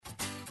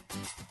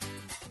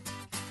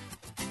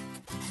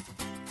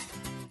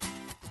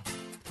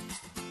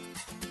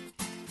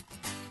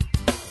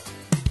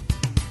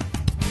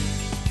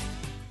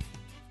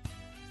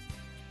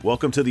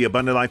Welcome to the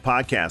Abundant Life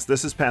Podcast.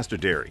 This is Pastor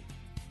Derry.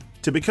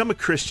 To become a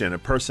Christian, a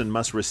person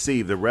must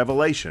receive the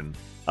revelation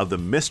of the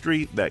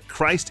mystery that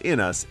Christ in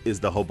us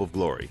is the hope of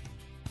glory.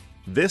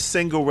 This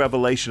single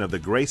revelation of the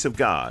grace of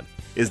God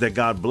is that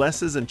God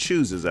blesses and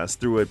chooses us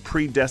through a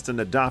predestined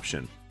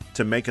adoption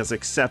to make us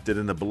accepted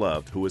in the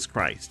beloved who is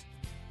Christ.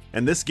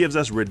 And this gives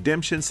us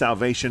redemption,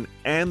 salvation,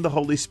 and the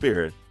Holy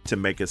Spirit to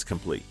make us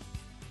complete.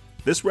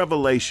 This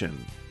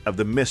revelation of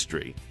the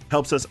mystery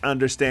helps us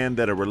understand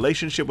that a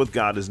relationship with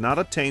God is not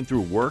obtained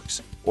through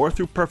works or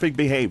through perfect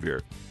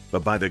behavior,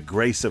 but by the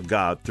grace of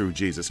God through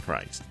Jesus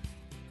Christ.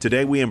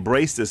 Today we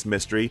embrace this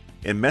mystery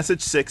in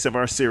message 6 of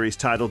our series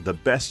titled The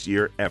Best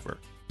Year Ever.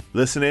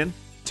 Listen in,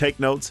 take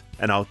notes,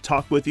 and I'll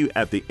talk with you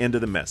at the end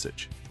of the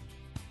message.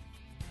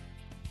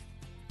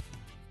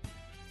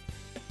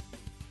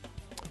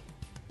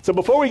 So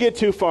before we get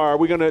too far,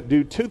 we're going to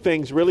do two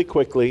things really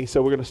quickly.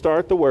 So we're going to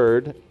start the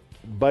Word,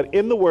 but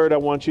in the Word I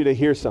want you to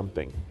hear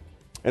something.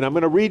 And I'm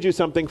going to read you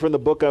something from the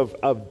book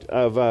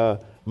of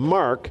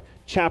Mark,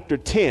 chapter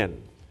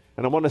 10.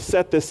 And I want to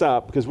set this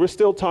up because we're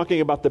still talking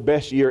about the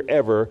best year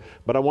ever,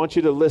 but I want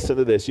you to listen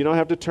to this. You don't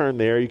have to turn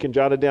there. You can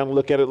jot it down and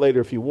look at it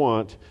later if you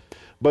want.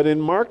 But in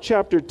Mark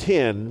chapter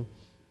 10,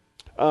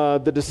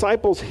 the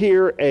disciples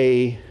hear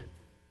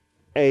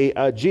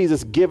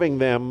Jesus giving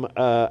them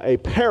a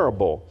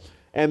parable.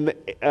 And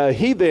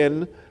he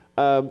then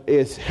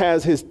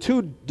has his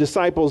two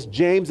disciples,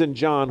 James and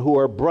John, who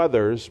are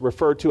brothers,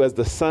 referred to as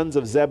the sons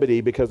of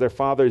Zebedee because their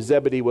father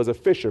Zebedee was a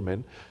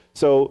fisherman.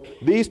 So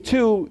these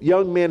two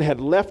young men had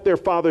left their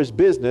father's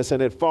business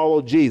and had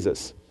followed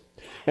Jesus.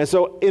 And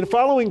so in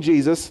following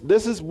Jesus,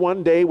 this is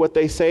one day what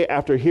they say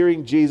after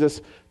hearing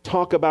Jesus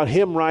talk about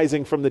him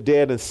rising from the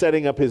dead and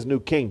setting up his new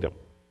kingdom.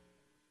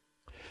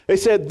 They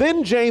said,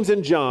 "Then James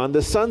and John,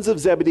 the sons of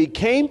Zebedee,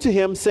 came to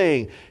him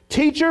saying,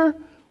 'Teacher,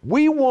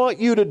 we want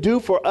you to do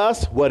for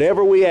us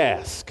whatever we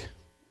ask.'"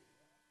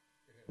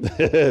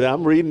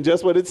 I'm reading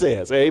just what it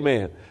says.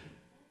 Amen.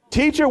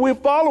 "Teacher, we're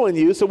following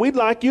you, so we'd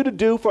like you to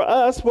do for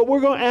us what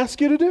we're going to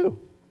ask you to do."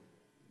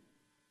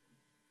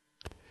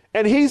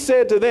 And he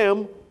said to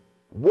them,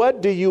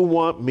 "What do you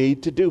want me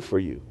to do for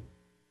you?"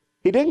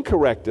 He didn't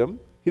correct them.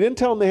 He didn't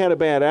tell them they had a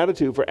bad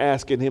attitude for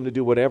asking him to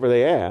do whatever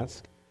they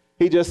asked.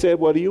 He just said,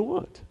 "What do you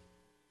want?"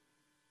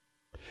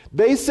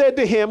 They said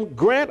to him,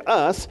 "Grant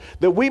us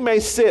that we may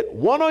sit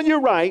one on your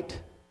right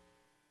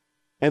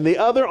and the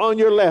other on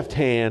your left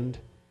hand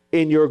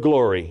in your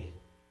glory."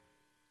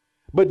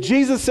 But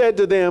Jesus said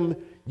to them,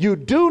 "You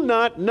do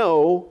not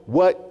know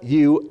what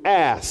you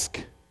ask.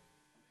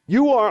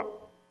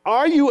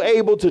 Are you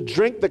able to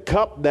drink the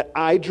cup that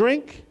I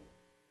drink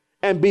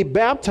and be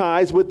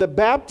baptized with the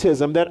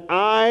baptism that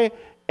I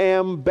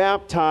am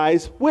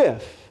baptized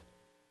with?"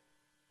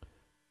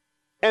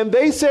 And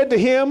they said to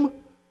him,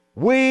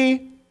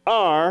 "We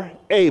are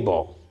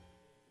able."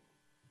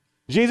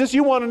 Jesus,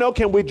 you want to know,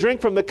 can we drink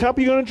from the cup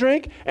you're going to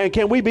drink? And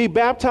can we be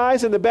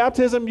baptized in the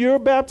baptism you're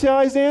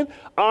baptized in?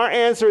 Our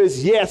answer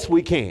is yes,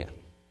 we can.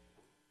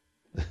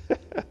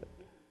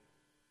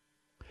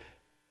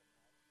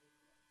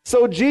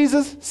 So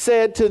Jesus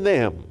said to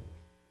them,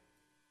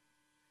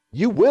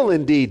 "You will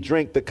indeed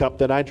drink the cup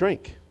that I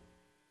drink.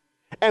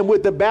 And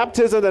with the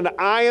baptism that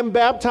I am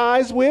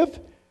baptized with,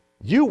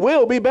 you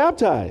will be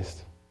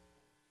baptized.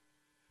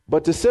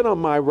 But to sit on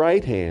my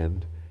right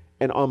hand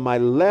and on my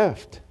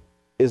left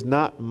is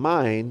not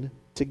mine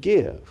to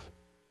give,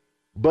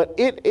 but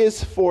it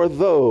is for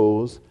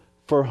those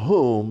for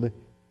whom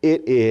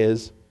it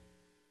is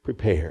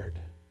prepared."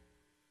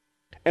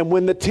 And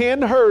when the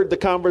 10 heard the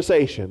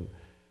conversation,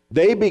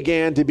 they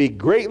began to be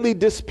greatly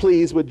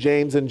displeased with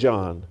James and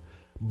John.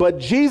 But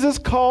Jesus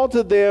called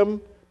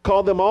them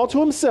all to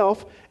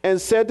himself and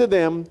said to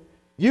them,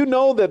 "You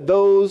know that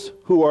those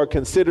who are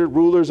considered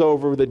rulers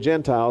over the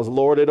Gentiles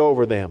lord it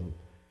over them,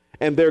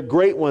 and their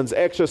great ones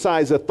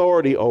exercise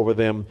authority over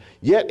them.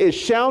 Yet it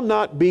shall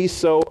not be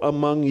so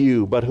among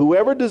you. But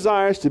whoever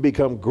desires to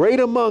become great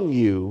among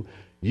you,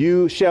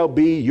 you shall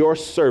be your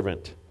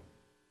servant.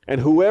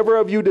 And whoever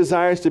of you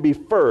desires to be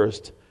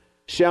first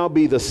shall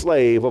be the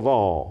slave of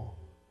all.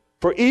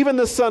 For even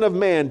the Son of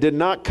Man did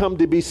not come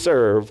to be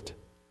served,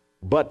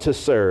 but to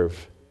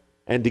serve,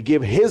 and to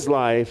give his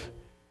life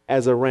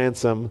as a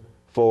ransom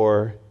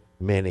for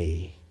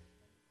many."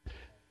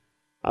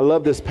 I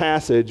love this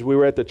passage. We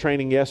were at the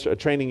training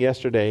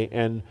yesterday,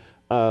 and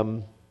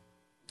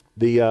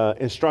the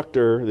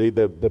instructor,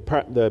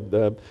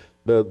 the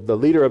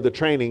leader of the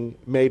training,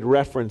 made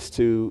reference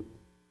to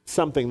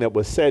something that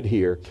was said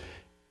here.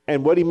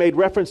 And what he made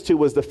reference to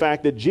was the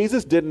fact that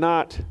Jesus did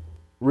not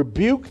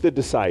rebuke the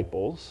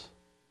disciples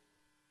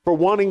for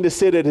wanting to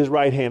sit at his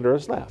right hand or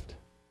his left.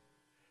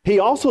 He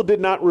also did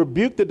not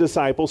rebuke the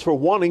disciples for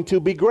wanting to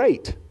be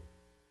great.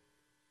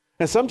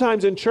 And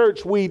sometimes in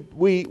church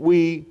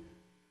we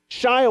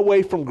shy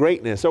away from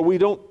greatness, or we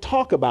don't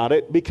talk about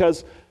it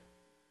because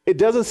it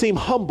doesn't seem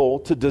humble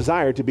to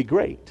desire to be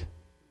great.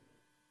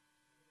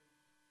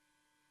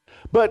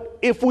 But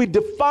if we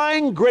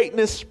define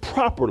greatness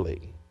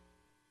properly,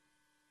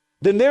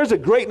 then there's a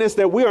greatness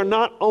that we are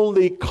not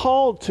only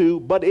called to,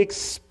 but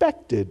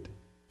expected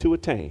to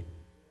attain.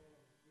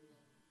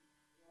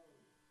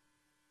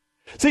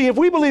 See, if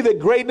we believe that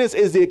greatness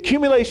is the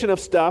accumulation of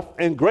stuff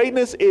and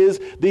greatness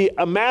is the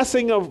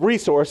amassing of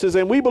resources,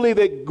 and we believe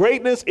that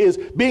greatness is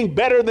being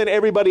better than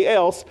everybody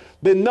else,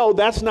 then no,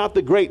 that's not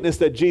the greatness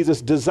that Jesus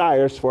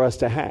desires for us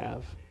to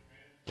have.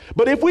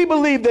 But if we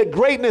believe that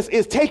greatness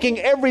is taking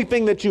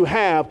everything that you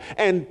have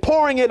and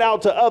pouring it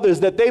out to others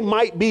that they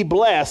might be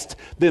blessed,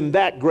 then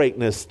that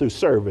greatness through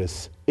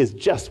service is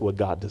just what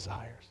God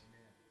desires.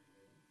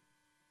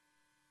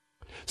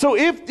 So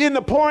if in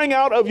the pouring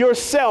out of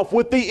yourself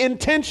with the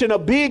intention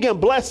of being a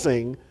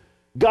blessing,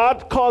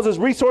 God causes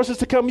resources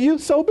to come to you,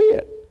 so be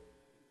it.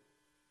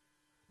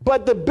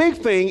 But the big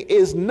thing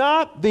is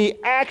not the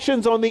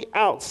actions on the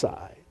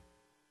outside,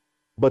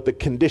 but the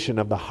condition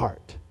of the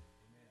heart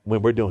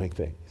when we're doing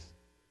things.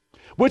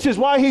 Which is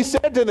why he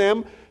said to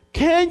them,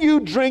 can you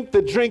drink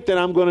the drink that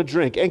I'm going to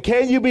drink? And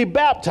can you be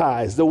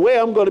baptized the way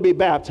I'm going to be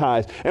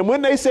baptized? And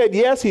when they said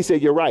yes, he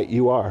said, you're right,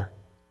 you are.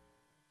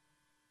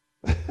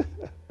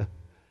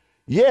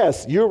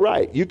 Yes, you're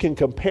right. You can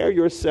compare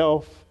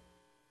yourself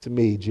to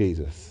me,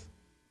 Jesus.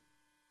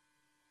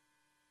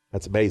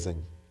 That's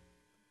amazing.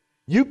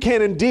 You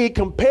can indeed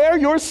compare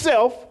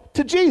yourself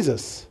to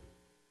Jesus,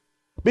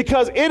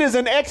 because it is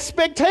an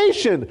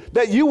expectation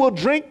that you will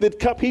drink the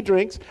cup he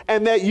drinks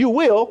and that you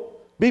will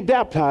be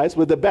baptized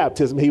with the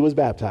baptism he was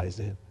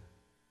baptized in.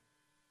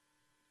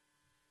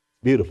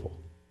 Beautiful.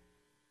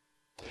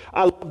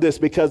 I love this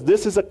because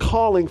this is a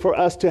calling for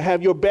us to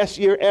have your best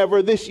year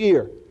ever this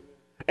year,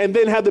 and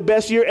then have the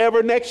best year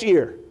ever next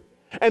year,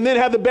 and then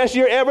have the best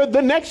year ever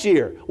the next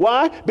year.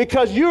 Why?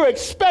 Because you're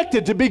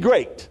expected to be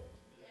great.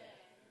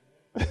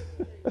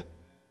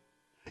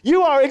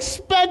 You are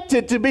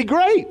expected to be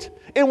great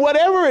in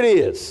whatever it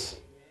is.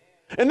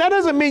 And that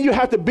doesn't mean you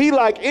have to be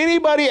like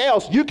anybody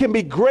else. You can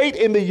be great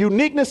in the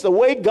uniqueness, the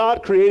way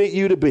God created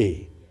you to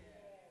be.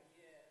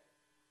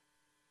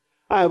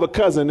 I have a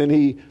cousin, and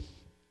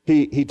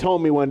he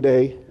told me one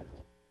day,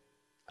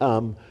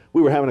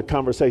 we were having a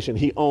conversation.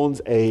 He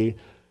owns a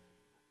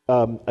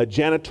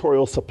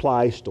janitorial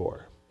supply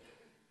store.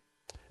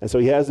 And so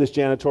he has this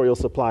janitorial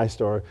supply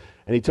store,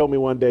 and he told me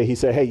one day, he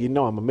said, hey, you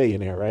know I'm a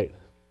millionaire, right?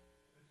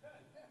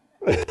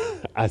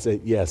 I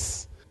said,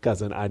 yes,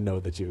 cousin, I know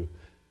that you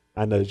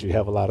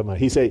have a lot of money.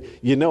 He said,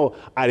 you know,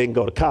 I didn't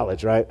go to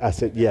college, right? I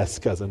said, yes,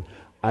 cousin,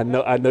 I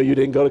know you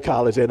didn't go to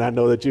college, and I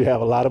know that you have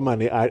a lot of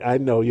money. I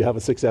know you have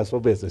a successful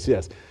business,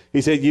 yes.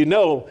 He said, you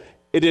know,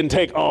 it didn't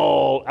take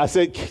all. I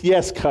said,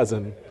 yes,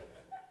 cousin,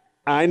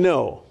 I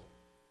know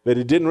that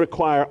it didn't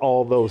require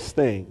all those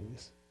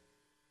things.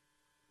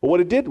 But what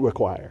it did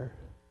require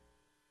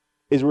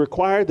is it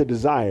required the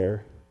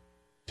desire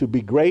to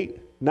be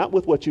great, not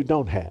with what you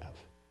don't have,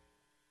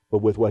 but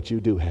with what you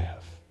do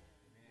have.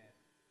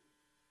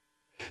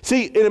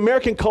 See, in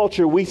American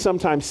culture, we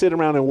sometimes sit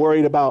around and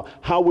worried about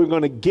how we're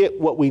going to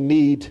get what we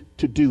need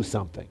to do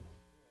something.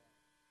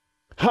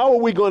 How are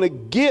we going to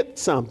get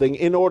something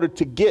in order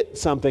to get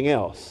something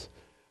else?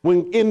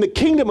 When in the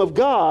kingdom of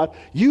God,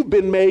 you've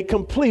been made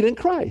complete in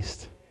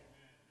Christ.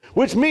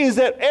 Which means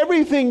that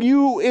everything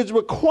is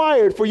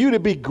required for you to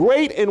be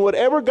great in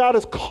whatever God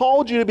has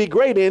called you to be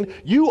great in,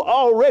 you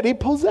already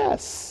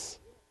possess.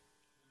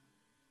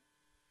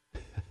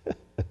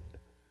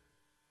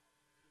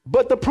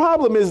 But the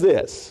problem is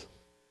this.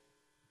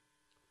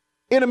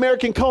 In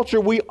American culture,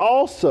 we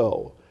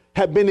also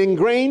have been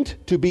ingrained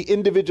to be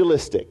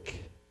individualistic.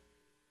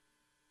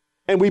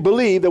 And we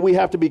believe that we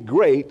have to be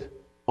great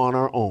on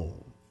our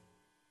own.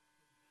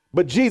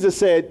 But Jesus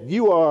said,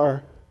 you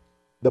are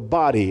the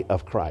body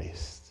of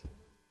Christ.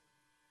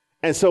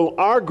 And so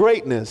our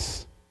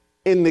greatness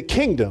in the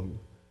kingdom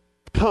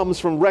comes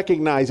from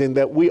recognizing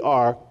that we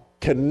are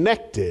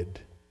connected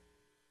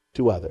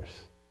to others.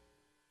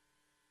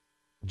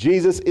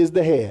 Jesus is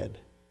the head,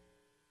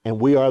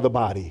 and we are the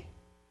body.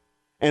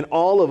 And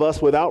all of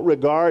us, without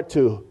regard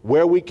to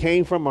where we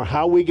came from or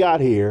how we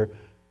got here,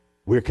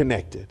 we're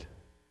connected.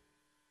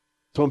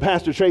 So when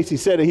Pastor Tracy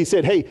said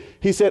it,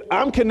 he said,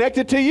 I'm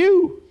connected to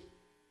you.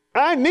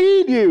 I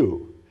need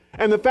you.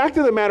 And the fact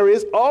of the matter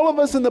is, all of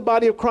us in the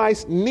body of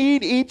Christ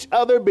need each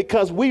other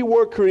because we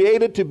were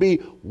created to be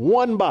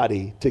one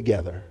body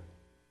together.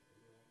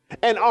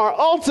 And our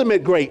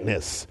ultimate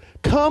greatness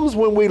comes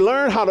when we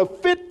learn how to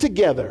fit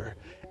together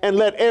and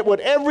let what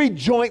every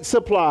joint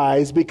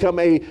supplies become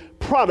a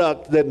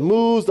product that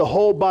moves the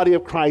whole body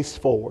of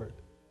Christ forward.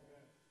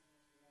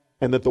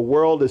 And that the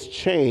world is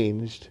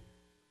changed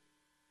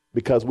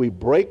because we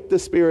break the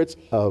spirits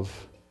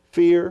of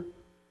fear,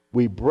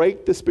 we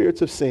break the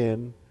spirits of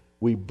sin,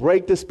 we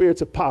break the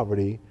spirits of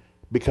poverty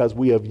because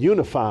we have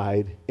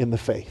unified in the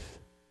faith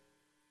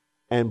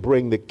and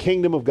bring the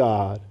kingdom of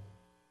God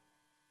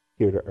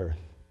here to earth.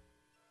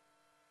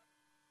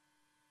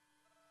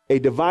 A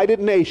divided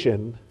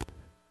nation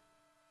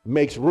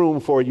makes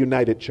room for a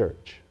united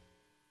church.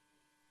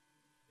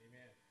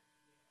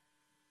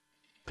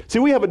 Amen. See,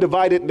 we have a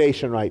divided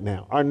nation right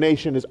now. Our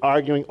nation is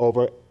arguing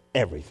over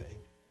everything.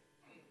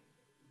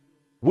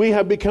 We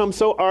have become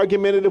so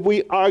argumentative,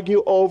 we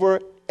argue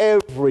over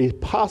every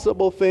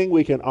possible thing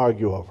we can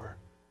argue over.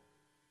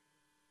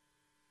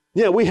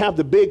 Yeah, we have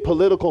the big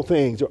political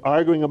things. We're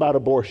arguing about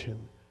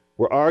abortion.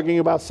 We're arguing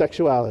about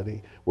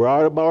sexuality. We're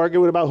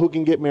arguing about who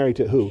can get married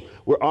to who.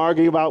 We're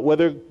arguing about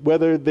whether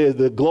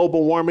the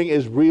global warming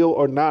is real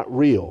or not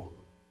real.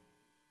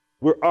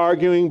 We're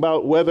arguing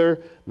about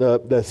whether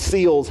the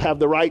seals have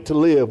the right to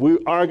live. We're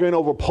arguing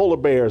over polar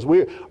bears.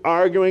 We're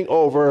arguing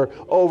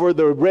over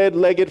the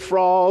red-legged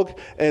frog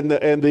and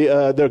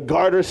the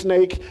garter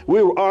snake.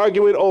 We were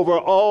arguing over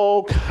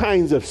all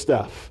kinds of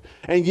stuff.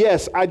 And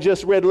yes, I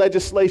just read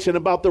legislation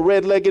about the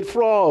red-legged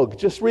frog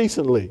just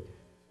recently.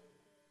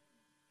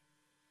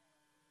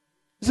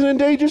 It's an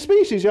endangered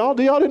species, y'all.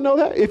 Y'all didn't know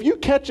that? If you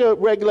catch a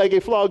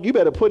red-legged frog, you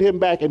better put him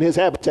back in his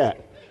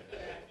habitat.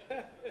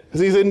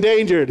 Because he's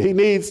endangered. He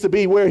needs to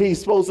be where he's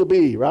supposed to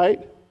be,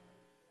 right?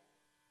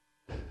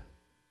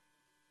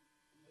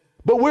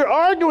 But we're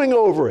arguing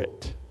over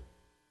it.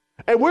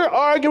 And we're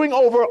arguing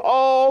over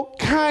all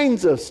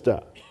kinds of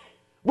stuff.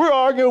 We're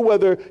arguing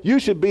whether you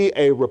should be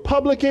a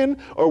Republican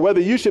or whether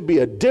you should be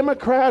a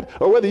Democrat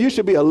or whether you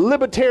should be a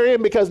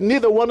libertarian because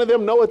neither one of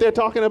them know what they're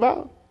talking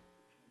about.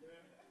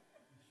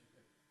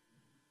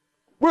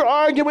 We're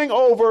arguing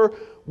over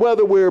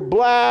whether we're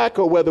black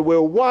or whether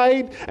we're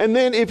white. And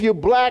then if you're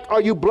black,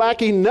 are you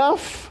black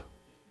enough?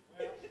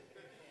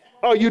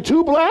 Are you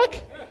too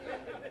black?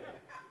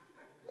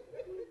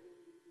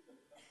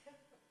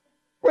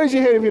 Raise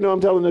your hand if you know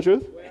I'm telling the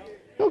truth.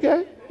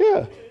 Okay,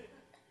 yeah.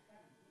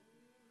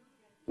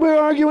 We're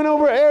arguing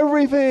over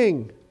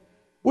everything.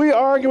 We're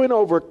arguing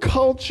over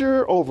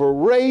culture, over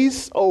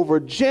race, over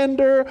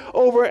gender,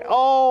 over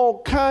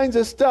all kinds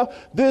of stuff.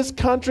 This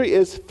country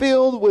is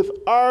filled with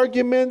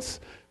arguments.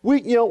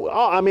 I'm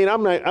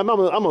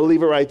gonna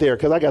leave it right there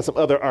because I got some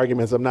other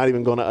arguments I'm not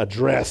even going to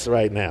address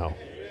right now.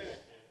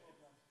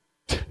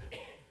 But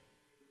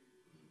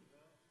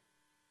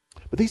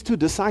these two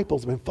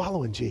disciples have been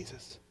following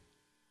Jesus.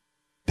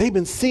 They've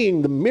been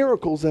seeing the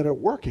miracles that are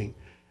working.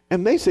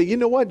 And they say, you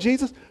know what,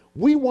 Jesus?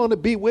 We want to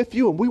be with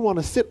you and we want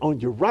to sit on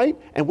your right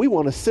and we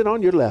want to sit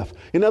on your left.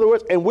 In other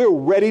words, and we're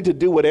ready to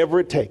do whatever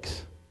it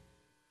takes.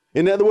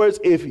 In other words,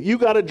 if you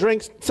got to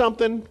drink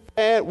something,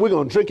 we're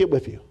going to drink it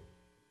with you.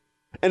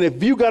 And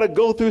if you got to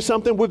go through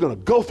something, we're going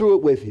to go through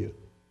it with you.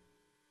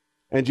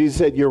 And Jesus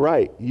said, you're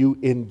right. You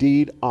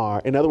indeed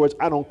are. In other words,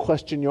 I don't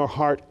question your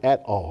heart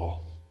at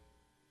all.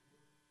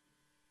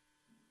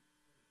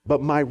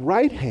 But my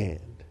right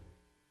hand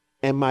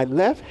and my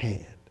left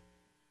hand,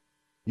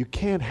 you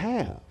can't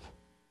have.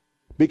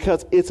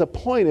 Because it's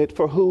appointed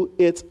for who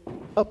it's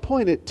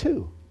appointed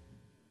to.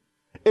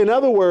 In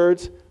other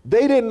words,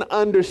 they didn't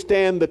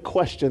understand the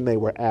question they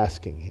were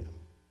asking him.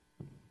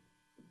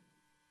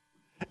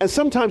 And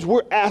sometimes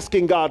we're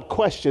asking God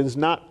questions,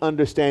 not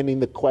understanding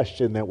the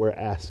question that we're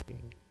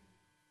asking.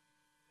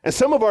 And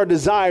some of our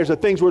desires are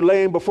things we're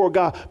laying before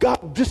God.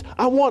 God,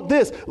 I want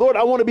this. Lord,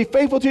 I want to be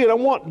faithful to you and I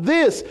want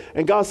this.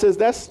 And God says,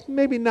 that's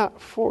maybe not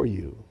for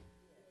you.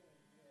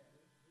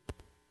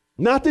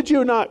 Not that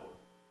you're not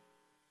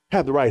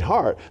have the right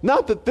heart.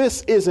 Not that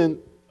this isn't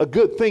a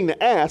good thing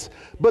to ask,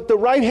 but the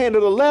right hand or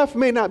the left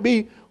may not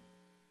be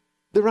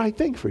the right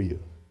thing for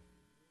you.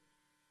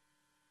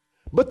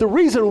 But the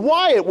reason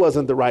why it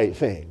wasn't the right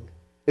thing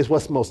is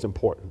what's most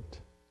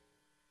important.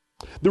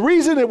 The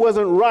reason it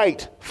wasn't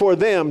right for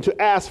them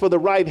to ask for the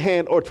right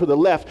hand or to the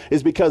left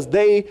is because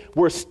they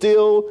were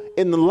still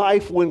in the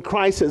life when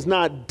Christ has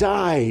not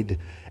died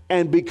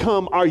and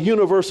become our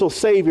universal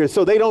Savior.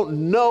 So they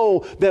don't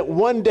know that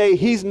one day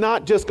he's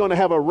not just going to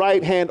have a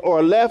right hand or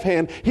a left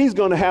hand. He's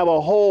going to have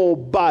a whole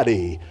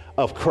body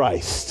of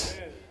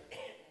Christ.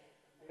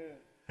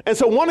 And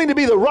so wanting to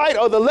be the right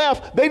or the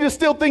left, they just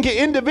still think it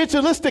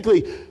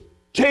individualistically.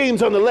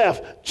 James on the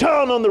left,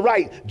 John on the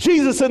right,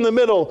 Jesus in the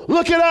middle.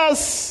 Look at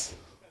us.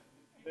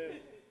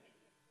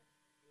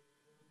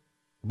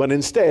 But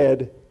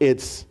instead,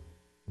 it's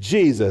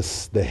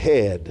Jesus, the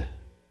head,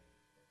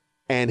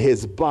 and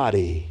his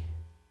body,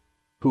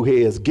 who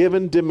he has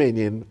given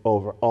dominion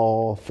over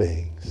all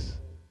things.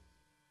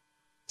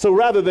 So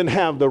rather than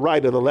have the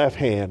right or the left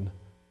hand,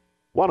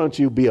 why don't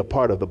you be a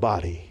part of the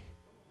body?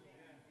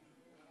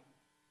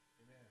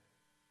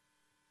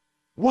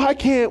 Why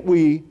can't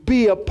we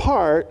be a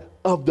part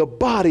of the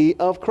body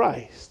of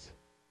Christ?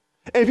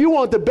 And if you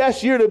want the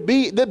best year to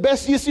be the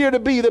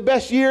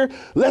best year,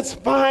 let's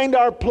find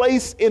our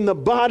place in the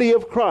body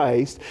of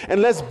Christ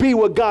and let's be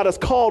what God has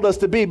called us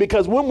to be.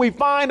 Because when we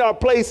find our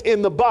place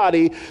in the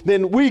body,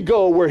 then we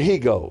go where he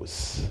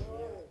goes.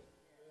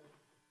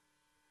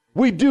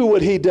 We do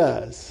what he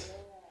does.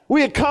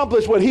 We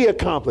accomplish what he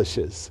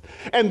accomplishes.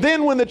 And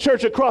then when the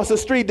church across the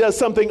street does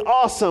something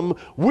awesome,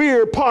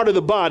 we're part of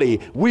the body.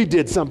 We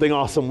did something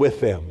awesome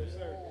with them.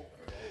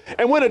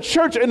 And when a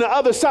church in the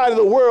other side of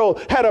the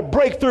world had a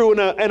breakthrough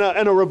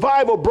and a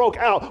revival broke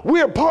out,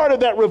 we're part of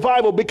that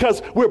revival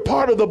because we're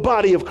part of the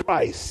body of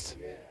Christ.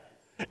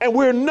 And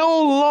we're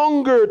no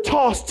longer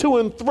tossed to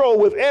and fro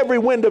with every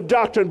wind of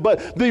doctrine,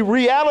 but the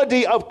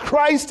reality of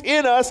Christ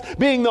in us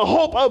being the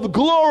hope of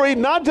glory,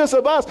 not just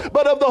of us,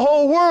 but of the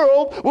whole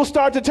world, will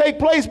start to take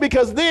place,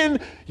 because then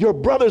your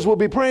brothers will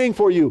be praying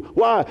for you.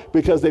 Why?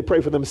 Because they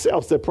pray for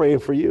themselves. They're praying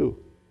for you.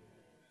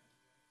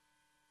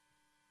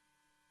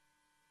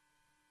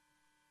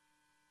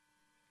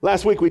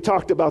 Last week we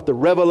talked about the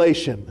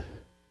revelation,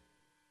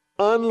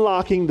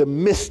 unlocking the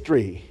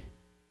mystery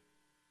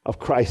of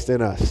Christ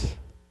in us.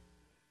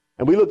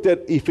 And we looked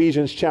at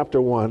Ephesians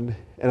chapter 1,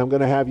 and I'm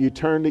going to have you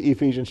turn to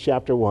Ephesians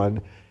chapter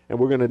 1, and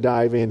we're going to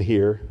dive in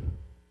here.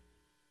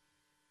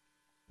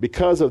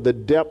 Because of the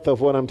depth of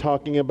what I'm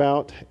talking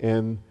about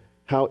and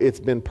how it's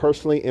been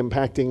personally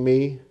impacting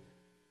me,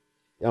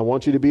 I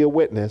want you to be a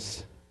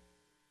witness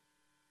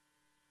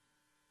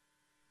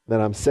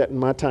that I'm setting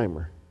my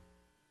timer.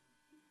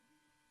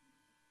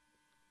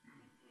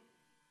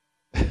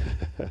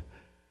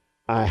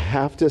 I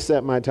have to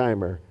set my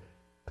timer,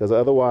 because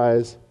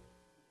otherwise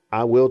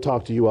I will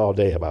talk to you all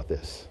day about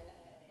this.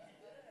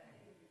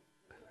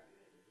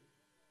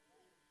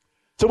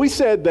 So we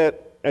said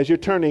that as you're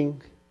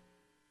turning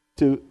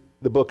to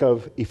the book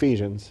of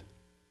Ephesians,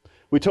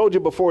 we told you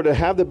before, to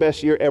have the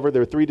best year ever,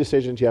 there are 3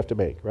 decisions you have to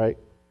make, right?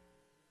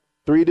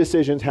 3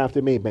 decisions have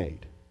to be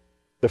made.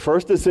 The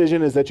first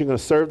decision is that you're going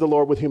to serve the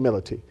Lord with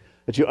humility,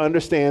 that you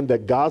understand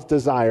that God's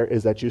desire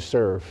is that you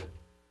serve,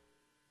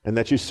 and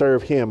that you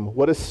serve him.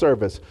 What is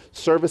service?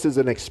 Service is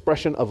an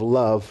expression of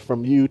love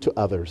from you to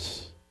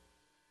others.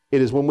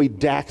 It is when we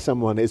DAC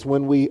someone. It's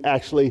when we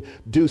actually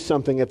do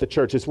something at the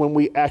church. It's when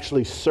we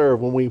actually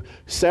serve, when we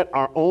set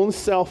our own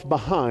self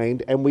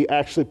behind and we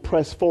actually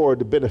press forward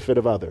the benefit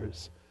of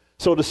others.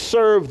 So to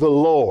serve the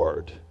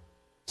Lord.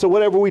 So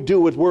whatever we do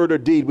with word or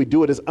deed, we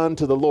do it as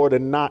unto the Lord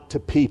and not to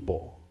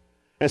people.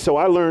 And so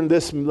I learned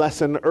this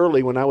lesson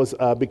early when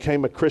I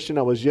became a Christian.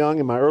 I was young,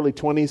 in my early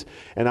 20s,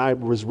 and I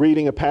was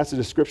reading a passage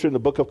of scripture in the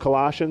book of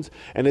Colossians,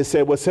 and it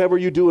said, whatever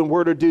you do in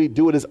word or deed,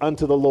 do it as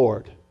unto the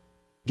Lord,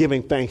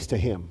 giving thanks to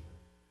him.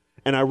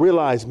 And I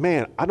realized,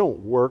 man, I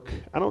don't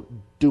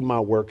do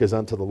my work as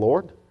unto the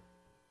Lord.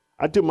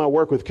 I do my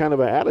work with kind of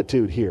an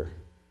attitude here.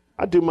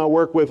 I do my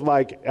work with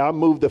I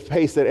move the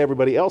pace that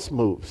everybody else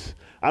moves.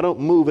 I don't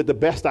move at the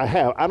best I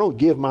have. I don't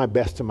give my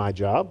best to my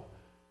job,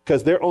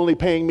 because they're only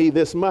paying me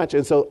this much,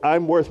 and so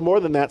I'm worth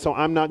more than that, so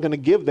I'm not going to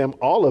give them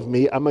all of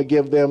me. I'm going to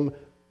give them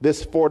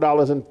this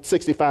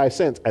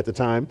 $4.65 at the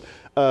time.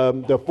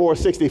 The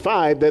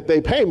 $4.65 that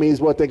they pay me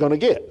is what they're going to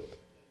get.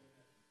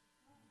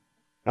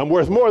 I'm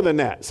worth more than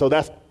that, so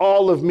that's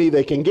all of me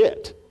they can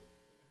get.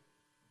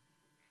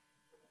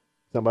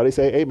 Somebody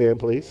say amen,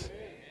 please.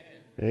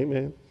 Amen.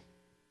 Amen.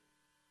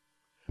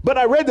 But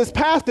I read this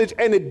passage,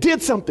 and it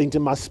did something to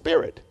my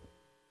spirit.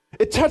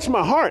 It touched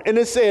my heart, and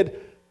it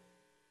said,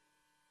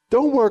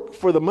 don't work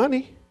for the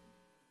money.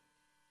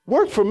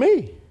 Work for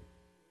me.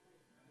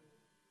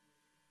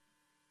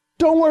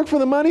 Don't work for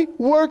the money.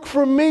 Work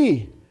for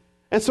me.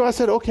 And so I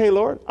said, okay,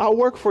 Lord, I'll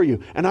work for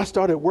you. And I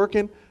started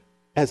working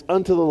as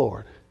unto the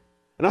Lord.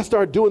 And I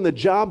started doing the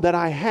job that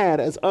I had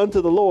as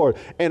unto the Lord.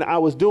 And I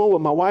was doing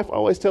what my wife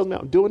always tells me,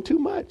 I'm doing too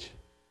much.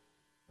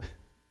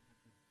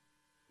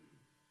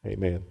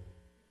 Amen.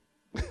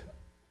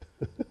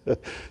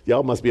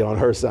 Y'all must be on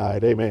her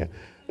side. Amen.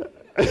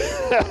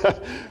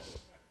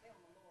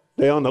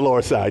 They're on the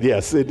Lord's side.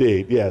 Yes,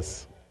 indeed.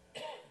 Yes.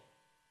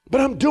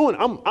 But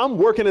I'm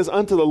working as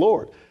unto the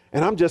Lord.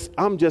 And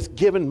I'm just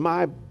giving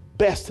my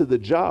best to the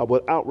job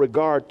without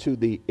regard to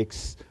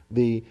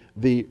the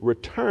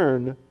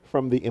return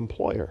from the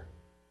employer.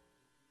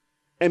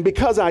 And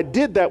because I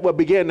did that, what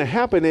began to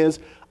happen is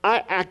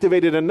I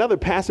activated another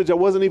passage I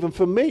wasn't even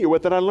familiar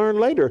with that I learned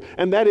later.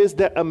 And that is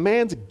that a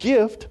man's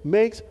gift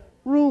makes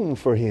room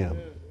for him.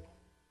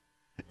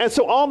 And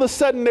so all of a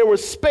sudden there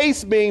was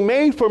space being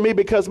made for me,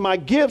 because my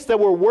gifts that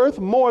were worth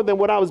more than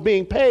what I was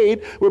being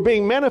paid were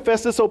being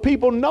manifested, so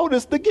people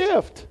noticed the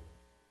gift.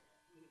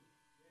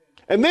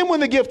 And then when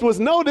the gift was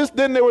noticed,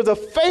 then there was a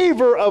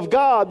favor of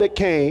God that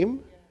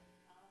came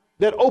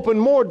that opened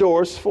more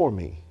doors for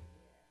me.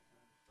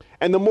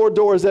 And the more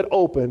doors that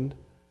opened,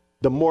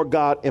 the more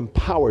God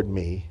empowered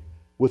me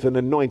with an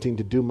anointing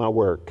to do my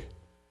work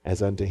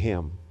as unto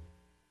him.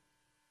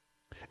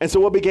 And so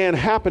what began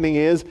happening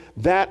is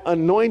that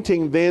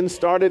anointing then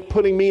started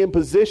putting me in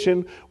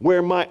position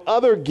where my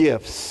other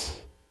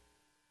gifts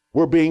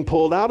were being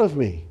pulled out of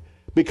me,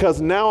 because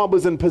now I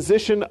was in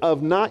position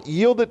of not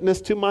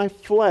yieldedness to my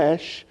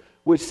flesh,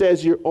 which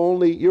says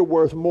you're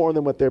worth more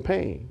than what they're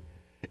paying.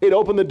 It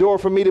opened the door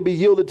for me to be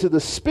yielded to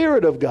the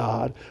Spirit of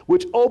God,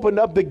 which opened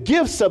up the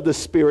gifts of the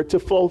Spirit to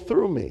flow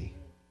through me.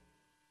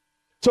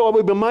 So I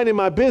would be minding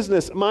my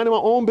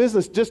own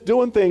business, just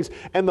doing things.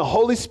 And the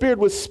Holy Spirit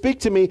would speak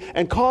to me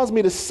and cause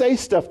me to say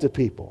stuff to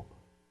people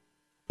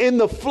in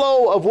the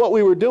flow of what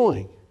we were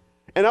doing.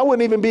 And I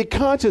wouldn't even be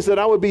conscious that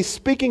I would be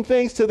speaking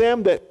things to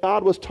them that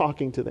God was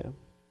talking to them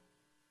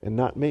and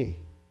not me.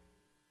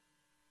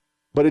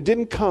 But it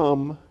didn't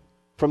come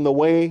from the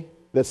way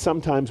that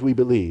sometimes we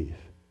believe.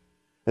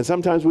 And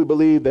sometimes we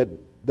believe that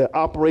the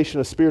operation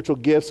of spiritual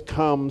gifts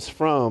comes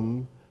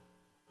from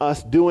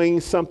us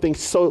doing something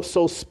so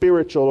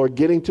spiritual, or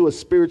getting to a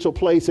spiritual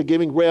place, or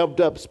getting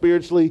revved up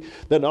spiritually,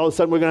 then all of a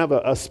sudden we're going to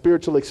have a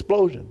spiritual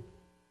explosion.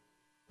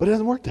 But it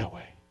doesn't work that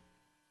way.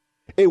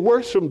 It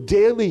works from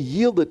daily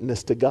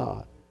yieldedness to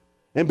God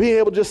and being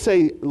able to just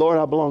say, Lord,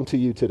 I belong to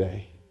you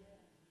today.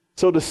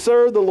 So to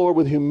serve the Lord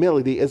with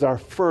humility is our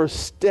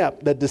first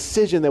step, that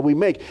decision that we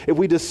make. If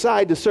we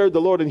decide to serve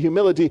the Lord in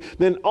humility,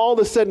 then all of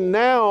a sudden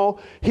now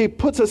he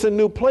puts us in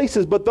new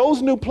places, but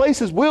those new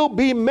places will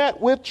be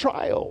met with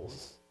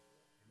trials,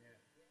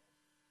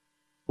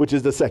 which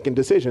is the second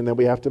decision that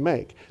we have to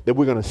make, that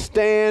we're going to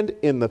stand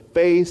in the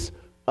face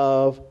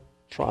of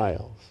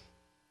trials.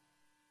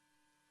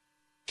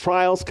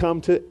 Trials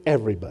come to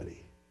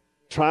everybody.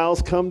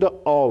 Trials come to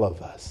all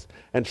of us.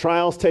 And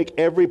trials take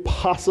every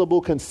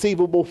possible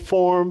conceivable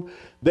form.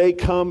 They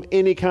come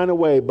any kind of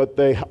way, but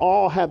they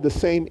all have the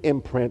same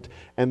imprint,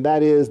 and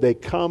that is they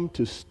come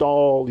to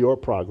stall your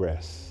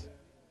progress.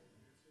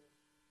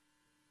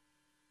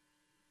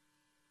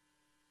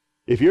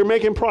 If you're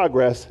making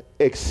progress,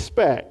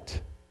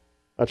 expect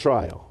a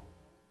trial.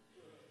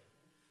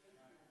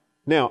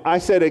 Now, I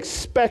said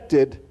expect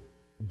it,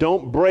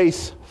 don't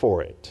brace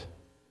for it.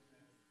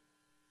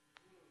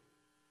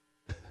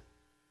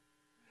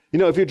 You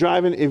know, if you're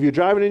driving in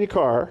your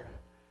car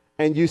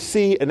and you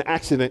see an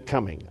accident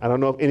coming, I don't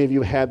know if any of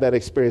you had that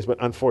experience, but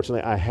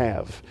unfortunately I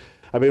have.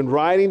 I've been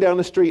riding down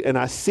the street and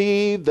I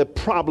see the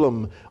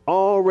problem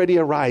already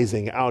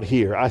arising out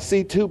here. I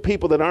see two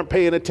people that aren't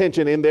paying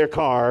attention in their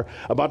car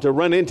about to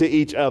run into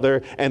each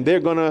other, and they're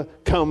going to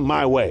come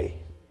my way.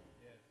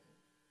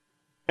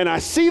 And I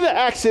see the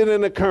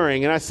accident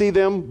occurring, and I see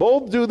them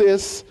both do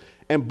this,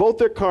 and both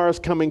their cars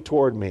coming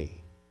toward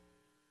me.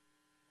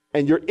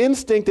 And your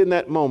instinct in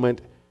that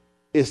moment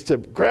is to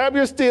grab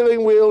your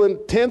steering wheel and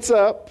tense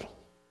up,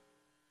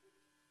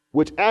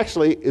 which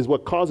actually is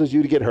what causes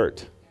you to get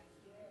hurt.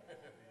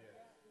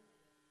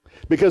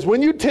 Because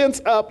when you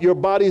tense up, your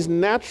body's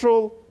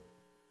natural,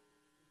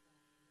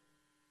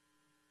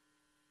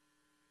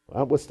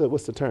 what's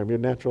the term? Your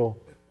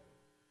natural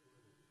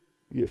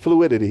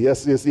fluidity.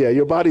 Yes, yeah,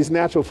 your body's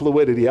natural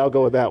fluidity. I'll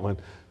go with that one.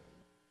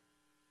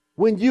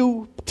 When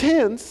you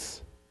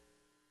tense,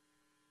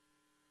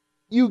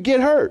 you get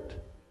hurt.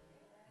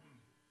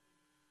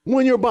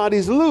 When your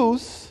body's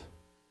loose,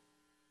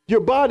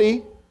 your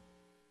body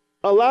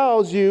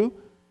allows you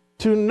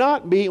to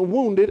not be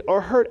wounded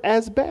or hurt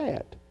as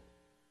bad.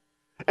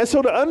 And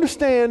so to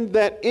understand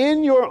that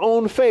in your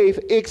own faith,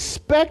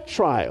 expect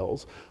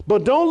trials,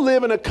 but don't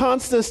live in a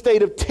constant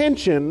state of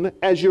tension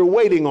as you're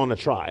waiting on a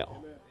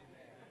trial.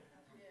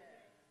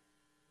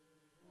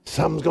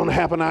 Something's going to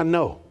happen, I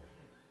know.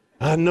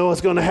 I know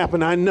it's going to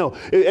happen, I know.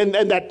 And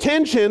that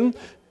tension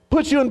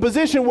puts you in a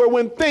position where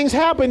when things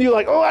happen, you're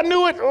like, oh, I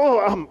knew it.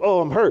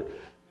 I'm hurt.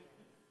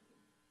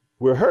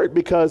 We're hurt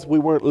because we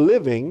weren't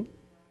living.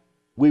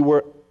 We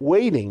were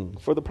waiting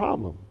for the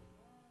problem.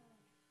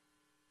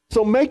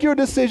 So make your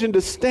decision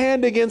to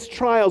stand against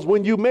trials.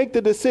 When you make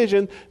the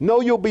decision, know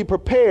you'll be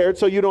prepared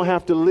so you don't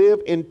have to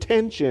live in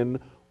tension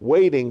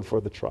waiting for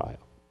the trial.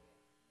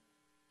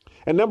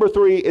 And number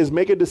 3 is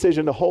make a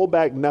decision to hold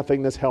back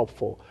nothing that's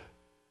helpful.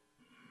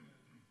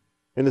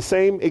 In the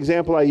same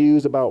example I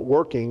used about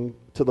working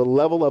to the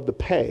level of the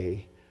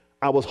pay,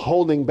 I was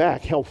holding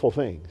back helpful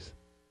things.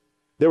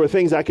 There were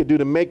things I could do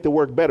to make the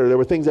work better. There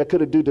were things I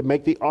could have done to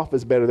make the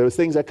office better. There was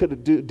things I could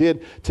have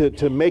did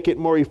to make it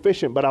more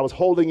efficient, but I was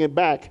holding it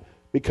back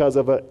because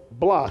of a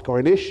block or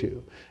an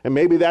issue. And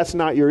maybe that's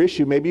not your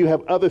issue. Maybe you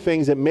have other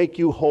things that make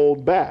you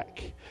hold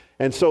back.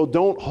 And so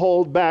don't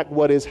hold back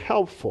what is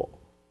helpful.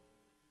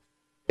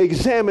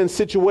 Examine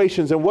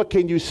situations and what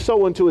can you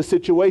sow into a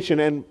situation,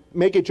 and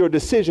make it your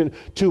decision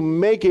to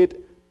make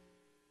it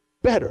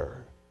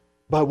better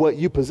by what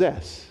you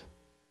possess.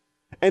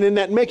 And in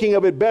that making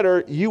of it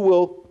better, you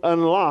will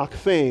unlock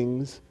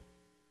things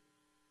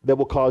that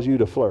will cause you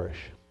to flourish.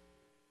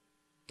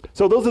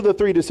 So those are the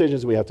 3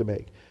 decisions we have to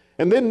make.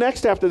 And then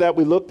next after that,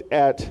 we looked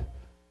at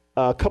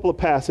a couple of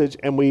passages,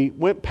 and we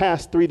went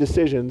past 3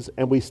 decisions,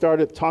 and we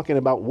started talking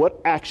about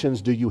what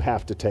actions do you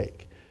have to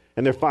take.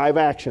 And there are 5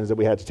 actions that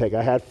we had to take.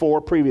 I had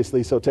 4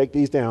 previously, so take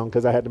these down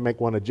because I had to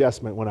make one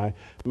adjustment when I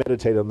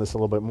meditated on this a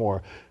little bit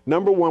more.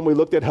 Number 1, we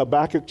looked at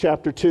Habakkuk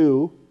chapter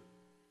 2.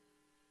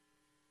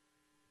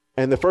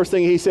 And the first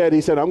thing he said,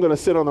 I'm going to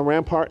sit on the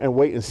rampart and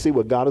wait and see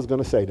what God is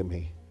going to say to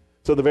me.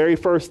 So the very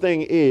first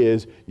thing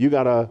is you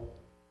got to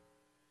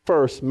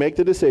first make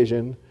the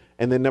decision.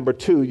 And then number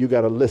 2, you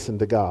got to listen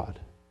to God.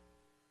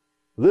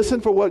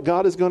 Listen for what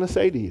God is going to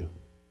say to you.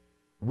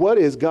 What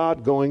is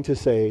God going to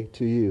say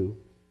to you?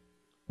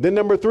 Then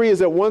number 3 is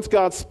that once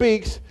God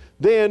speaks,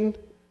 then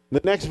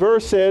the next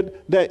verse said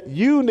that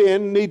you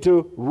then need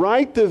to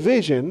write the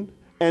vision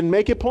and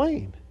make it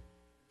plain.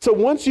 So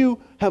once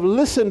you have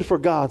listened for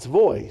God's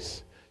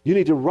voice, you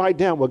need to write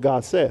down what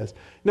God says.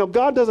 Now,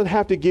 God doesn't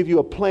have to give you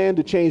a plan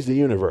to change the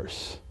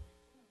universe.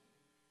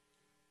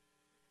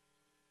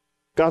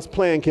 God's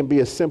plan can be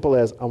as simple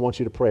as, I want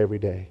you to pray every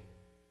day.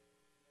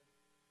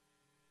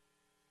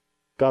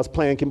 God's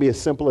plan can be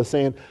as simple as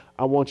saying,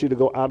 I want you to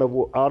go out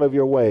of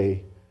your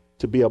way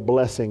to be a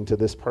blessing to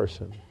this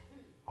person.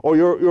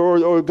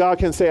 Or God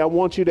can say, I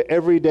want you to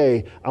every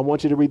day, I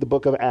want you to read the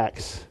book of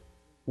Acts,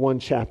 1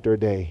 chapter a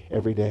day,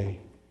 every day.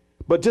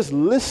 But just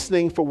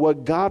listening for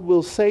what God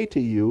will say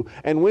to you,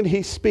 and when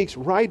he speaks,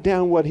 write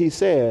down what he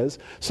says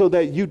so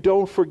that you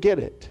don't forget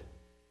it.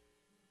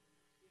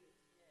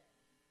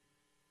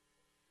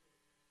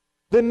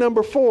 Then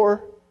number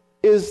 4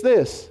 is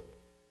this.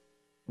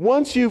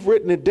 Once you've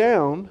written it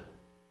down,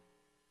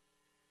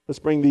 let's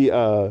bring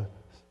the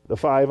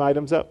 5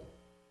 items up.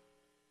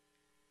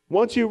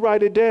 Once you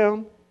write it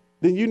down,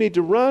 then you need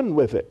to run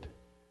with it.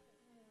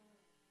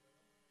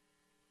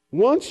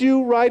 Once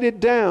you write it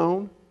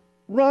down,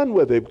 run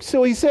with it.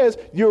 So he says,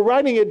 you're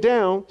writing it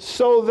down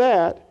so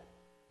that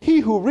he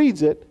who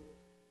reads it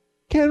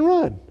can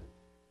run.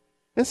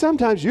 And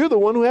sometimes you're the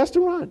one who has to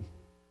run.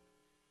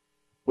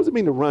 What does it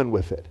mean to run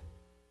with it?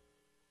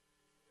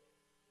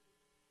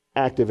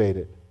 Activate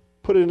it.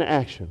 Put it into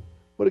action.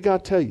 What did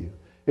God tell you?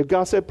 If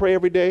God said pray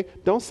every day,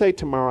 don't say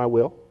tomorrow I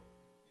will.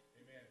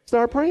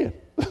 Start praying.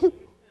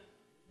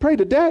 Pray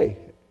today.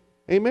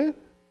 Amen.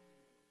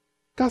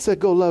 God said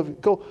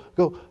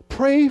go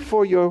pray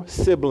for your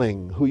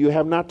sibling who you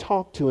have not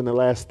talked to in the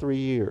last 3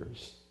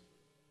 years.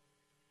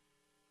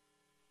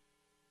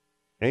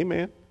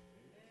 Amen.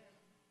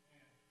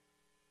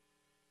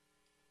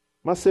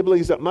 My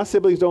siblings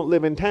don't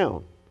live in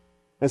town.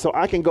 And so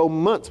I can go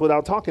months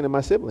without talking to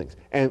my siblings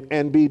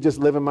and be just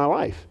living my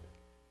life.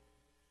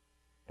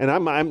 And I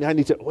need to, I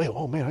need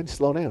to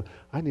slow down.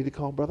 I need to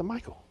call Brother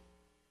Michael.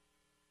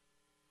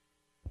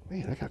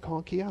 Man, I got to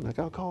call Keon. I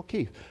got to call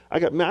Keith. I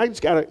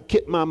just got to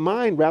get my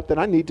mind wrapped that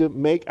I need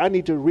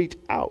to reach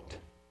out.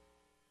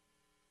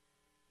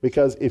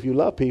 Because if you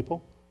love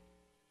people,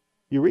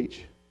 you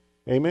reach.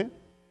 Amen?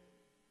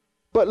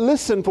 But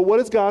listen for what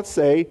does God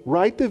say,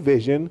 write the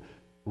vision,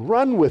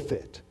 run with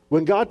it.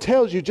 When God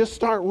tells you, just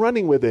start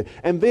running with it.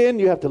 And then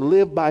you have to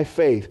live by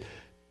faith.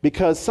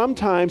 Because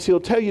sometimes he'll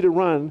tell you to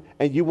run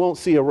and you won't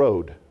see a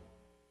road.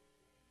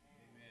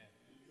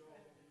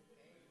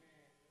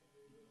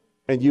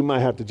 And you might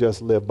have to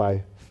just live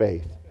by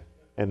faith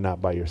and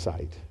not by your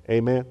sight.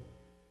 Amen?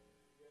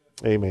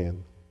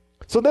 Amen.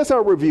 So that's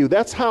our review.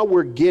 That's how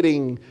we're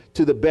getting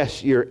to the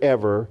best year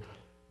ever.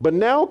 But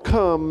now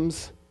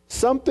comes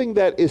something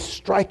that is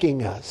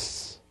striking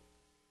us.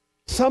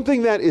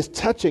 Something that is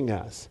touching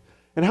us.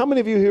 And how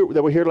many of you here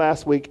that were here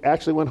last week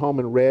actually went home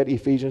and read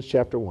Ephesians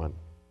chapter 1?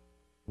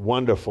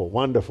 Wonderful,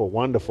 wonderful,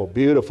 wonderful,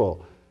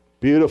 beautiful,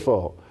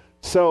 beautiful.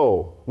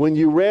 So when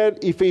you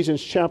read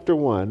Ephesians chapter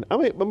 1,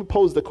 let me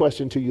pose the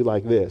question to you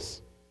like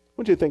this. I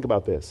want you to think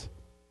about this.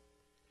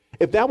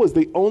 If that was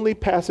the only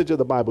passage of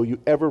the Bible you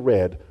ever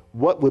read,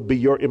 what would be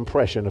your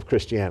impression of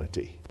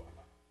Christianity?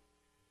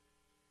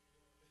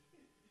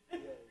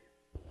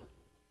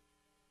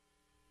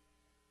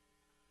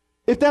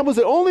 If that was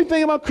the only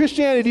thing about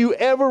Christianity you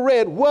ever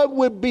read, what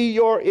would be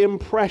your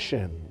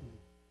impression?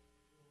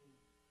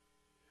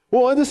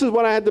 Well, this is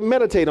what I had to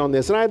meditate on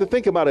this, and I had to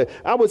think about it.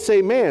 I would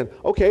say, man,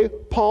 okay,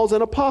 Paul's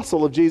an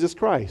apostle of Jesus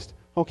Christ.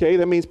 Okay,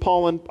 that means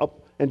Paul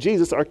and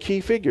Jesus are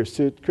key figures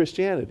to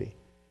Christianity.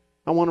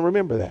 I want to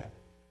remember that.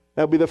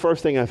 That would be the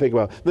first thing I think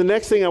about. The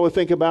next thing I would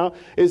think about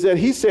is that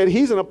he said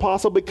he's an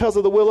apostle because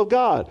of the will of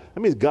God.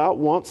 That means God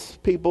wants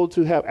people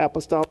to have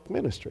apostolic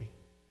ministry.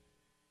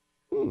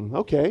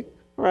 Okay,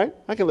 all right,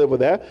 I can live with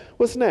that.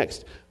 What's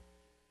next?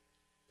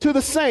 To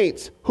the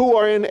saints who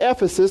are in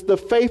Ephesus, the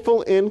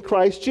faithful in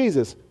Christ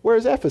Jesus. Where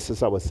is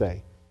Ephesus, I would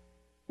say?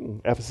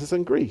 Ephesus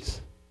in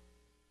Greece.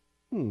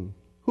 Who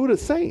are the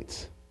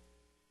saints?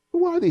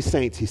 Who are these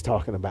saints he's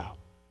talking about?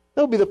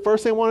 That would be the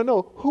first thing I want to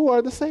know. Who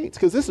are the saints?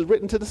 Because this is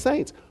written to the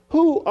saints.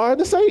 Who are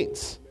the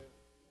saints?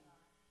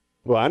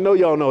 Well, I know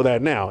y'all know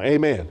that now.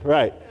 Amen.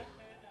 Right.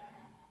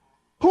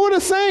 Who are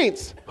the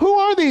saints? Who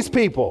are these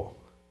people?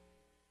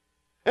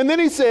 And then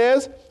he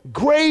says,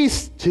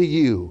 grace to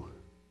you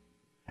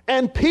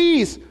and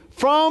peace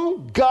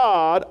from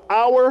God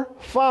our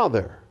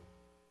Father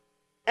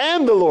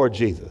and the Lord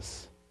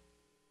Jesus.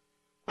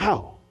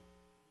 Wow.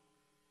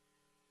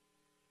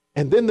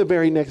 And then the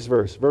very next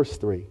verse, verse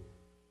 3.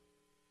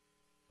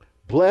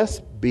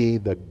 Blessed be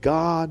the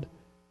God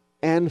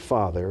and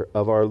Father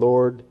of our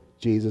Lord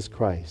Jesus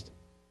Christ.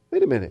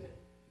 Wait a minute.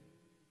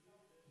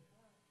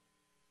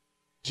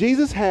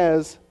 Jesus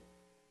has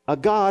a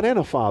God and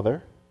a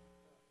Father.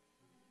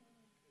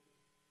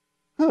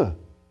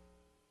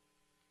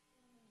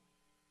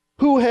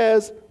 Who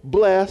has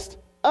blessed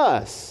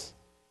us?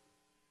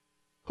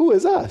 Who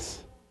is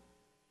us?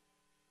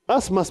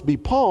 Us must be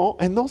Paul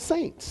and those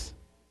saints.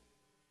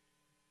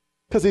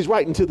 Because he's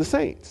writing to the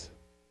saints.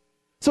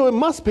 So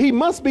he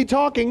must be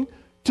talking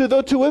to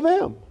the two of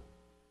them.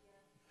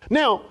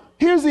 Now,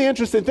 here's the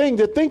interesting thing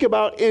to think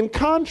about in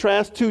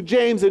contrast to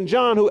James and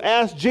John, who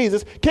asked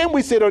Jesus, can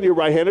we sit on your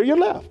right hand or your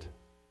left?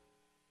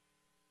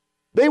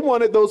 They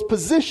wanted those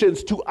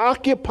positions, to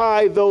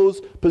occupy those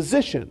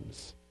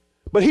positions.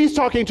 But he's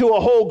talking to a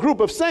whole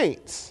group of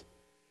saints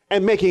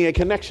and making a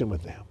connection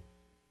with them.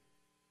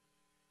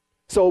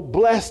 So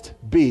blessed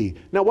be.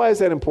 Now, why is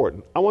that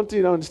important? I want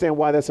you to understand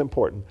why that's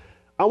important.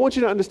 I want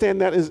you to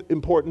understand that is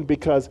important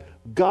because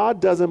God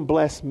doesn't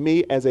bless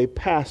me as a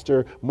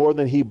pastor more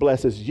than he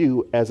blesses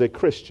you as a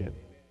Christian.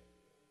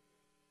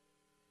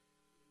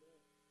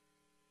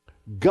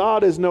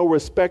 God is no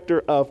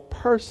respecter of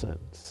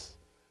persons.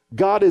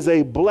 God is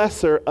a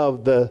blesser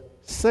of the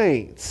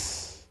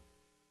saints.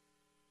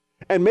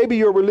 And maybe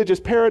your religious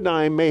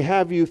paradigm may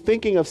have you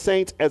thinking of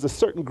saints as a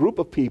certain group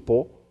of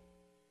people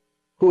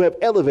who have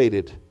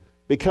elevated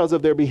because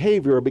of their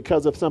behavior or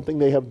because of something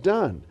they have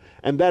done.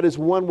 And that is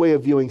one way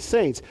of viewing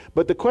saints.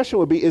 But the question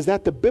would be, is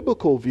that the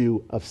biblical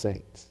view of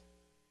saints?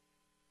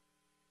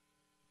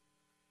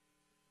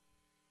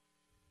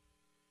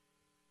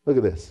 Look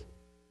at this.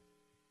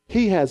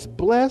 He has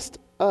blessed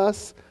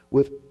us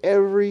with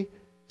every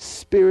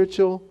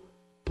spiritual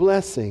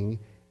blessing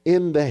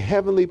in the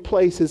heavenly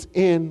places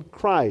in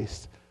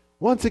Christ.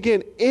 Once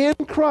again, in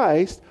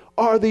Christ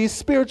are these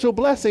spiritual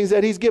blessings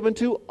that he's given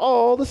to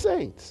all the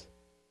saints.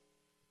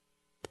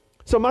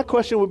 So my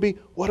question would be,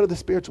 what are the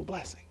spiritual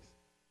blessings?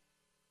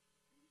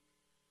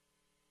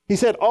 He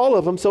said all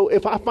of them, so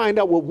if I find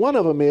out what one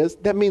of them is,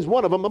 that means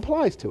one of them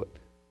applies to it.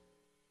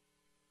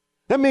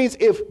 That means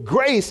if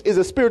grace is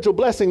a spiritual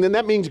blessing, then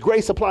that means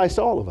grace applies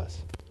to all of us.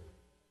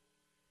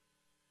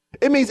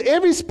 It means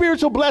every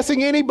spiritual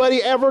blessing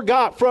anybody ever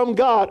got from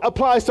God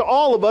applies to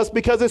all of us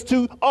because it's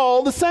to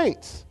all the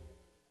saints.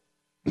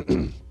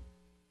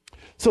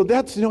 So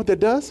that's, you know what that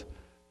does?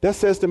 That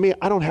says to me,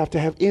 I don't have to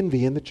have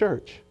envy in the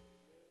church.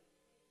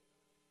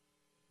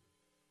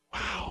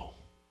 Wow.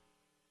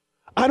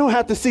 I don't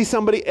have to see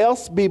somebody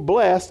else be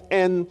blessed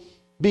and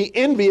be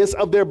envious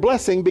of their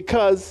blessing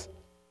because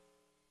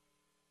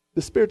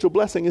the spiritual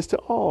blessing is to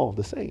all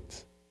the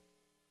saints.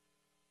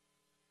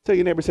 Tell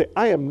your neighbor, say,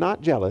 I am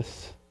not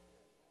jealous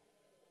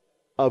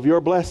of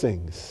your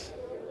blessings.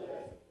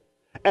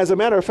 As a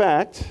matter of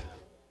fact,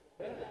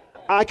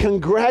 I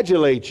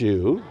congratulate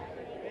you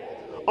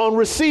on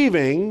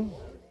receiving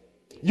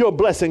your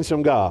blessings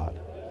from God.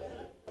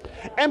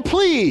 And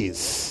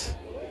please,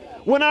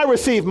 when I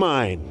receive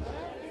mine,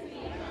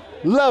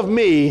 love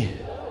me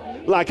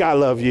like I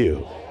love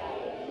you.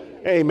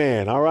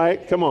 Amen. All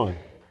right, come on.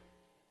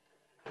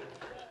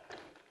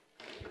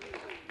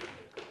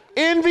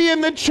 Envy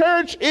in the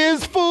church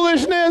is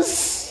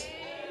foolishness.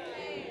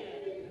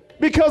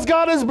 Because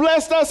God has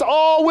blessed us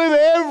all with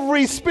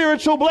every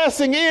spiritual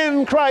blessing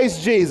in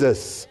Christ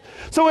Jesus.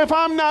 So if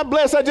I'm not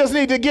blessed, I just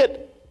need to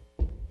get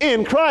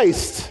in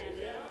Christ.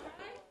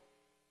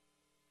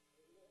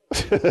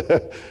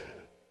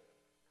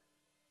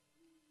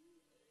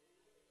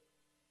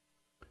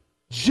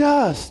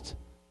 Just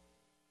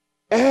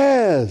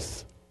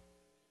as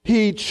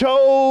he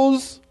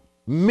chose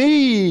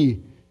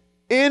me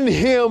in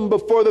him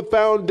before the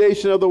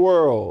foundation of the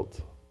world.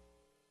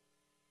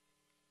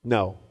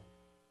 No.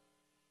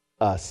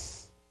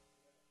 Us.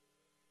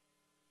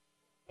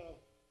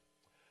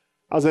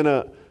 I was in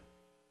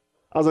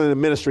a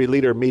ministry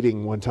leader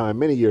meeting one time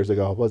many years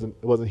ago. It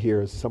wasn't here,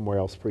 it was somewhere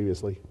else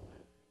previously.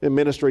 A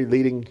ministry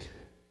leaders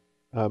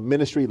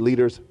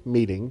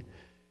meeting.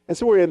 And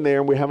so we're in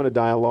there and we're having a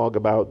dialogue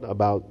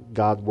about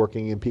God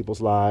working in people's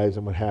lives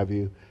and what have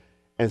you.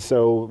 And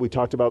so we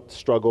talked about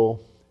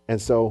struggle.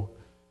 And so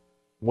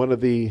one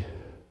of the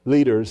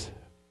leaders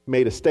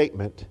made a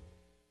statement.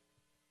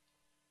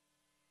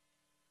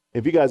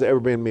 If you guys have ever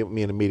been with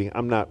me in a meeting,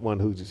 I'm not one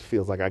who just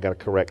feels like I got to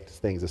correct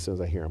things as soon as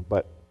I hear them,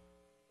 but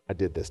I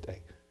did this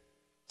day.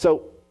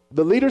 So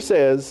the leader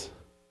says,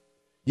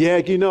 yeah,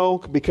 you know,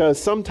 because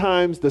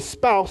sometimes the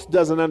spouse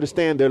doesn't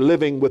understand they're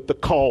living with the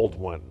called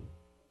one.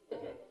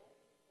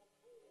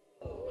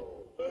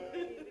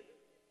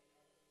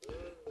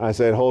 I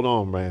said, hold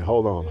on, man,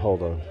 hold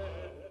on.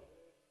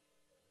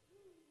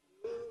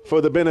 For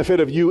the benefit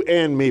of you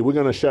and me, we're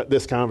going to shut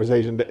this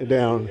conversation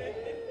down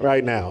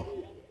right now.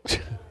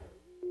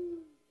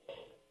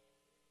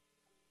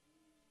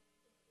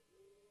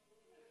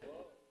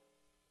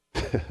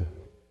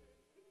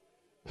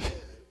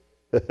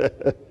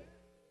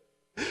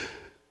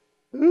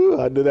 Ooh,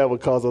 I knew that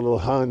would cause a little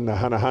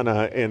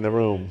hana in the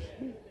room.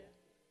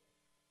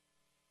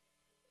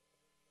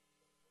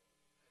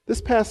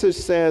 This passage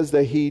says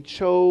that he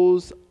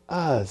chose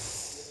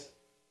us.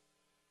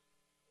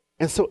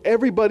 And so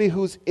everybody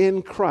who's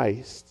in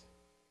Christ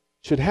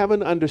should have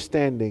an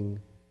understanding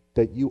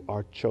that you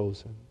are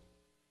chosen.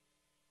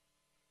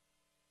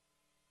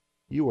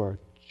 You are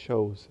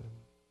chosen.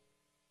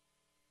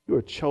 You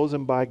are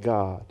chosen by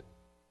God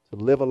to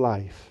live a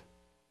life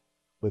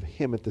with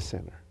him at the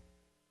center.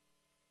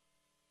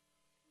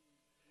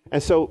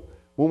 And so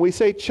when we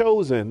say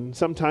chosen,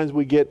 sometimes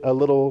we get a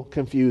little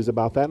confused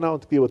about that, and I'll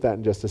deal with that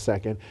in just a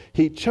second.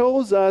 He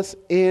chose us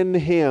in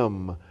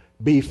him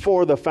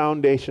before the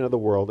foundation of the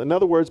world. In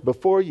other words,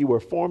 before you were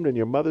formed in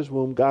your mother's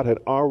womb, God had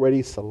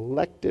already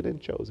selected and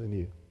chosen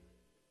you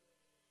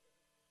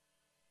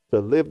to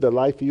live the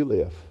life you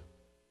live.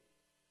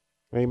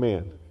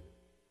 Amen.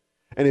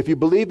 And if you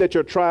believe that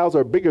your trials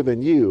are bigger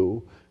than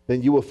you,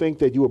 then you will think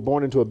that you were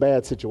born into a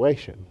bad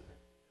situation.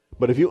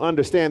 But if you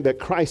understand that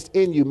Christ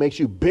in you makes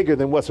you bigger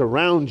than what's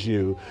around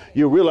you,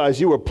 you realize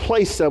you were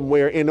placed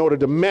somewhere in order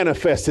to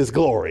manifest his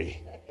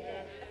glory.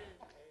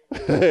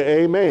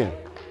 Amen.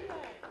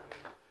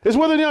 It's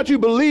whether or not you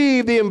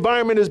believe the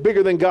environment is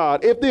bigger than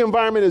God. If the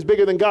environment is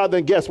bigger than God,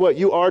 then guess what?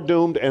 You are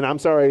doomed, and I'm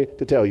sorry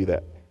to tell you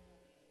that.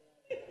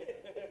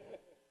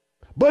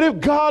 But if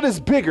God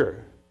is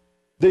bigger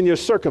than your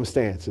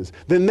circumstances,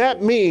 then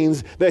that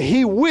means that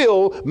he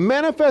will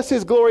manifest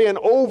his glory and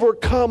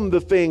overcome the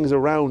things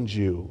around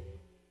you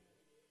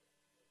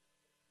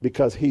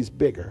because he's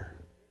bigger.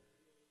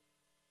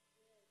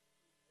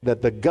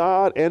 That the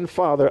God and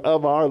Father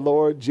of our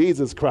Lord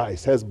Jesus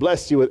Christ has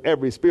blessed you with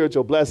every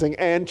spiritual blessing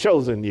and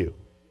chosen you.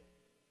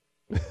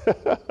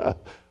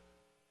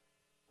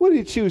 What did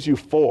he choose you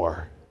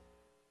for?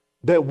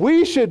 That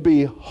we should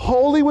be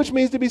holy, which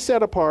means to be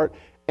set apart,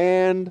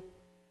 and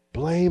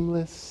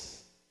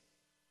blameless.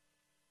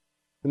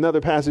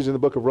 Another passage in the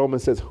book of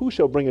Romans says, who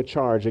shall bring a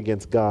charge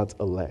against God's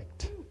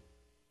elect?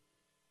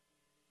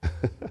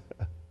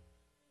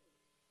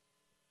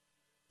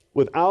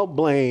 Without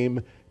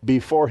blame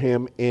before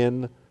him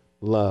in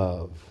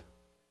love.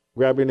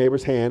 Grab your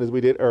neighbor's hand as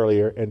we did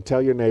earlier and tell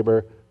your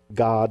neighbor,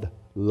 God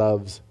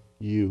loves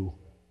you.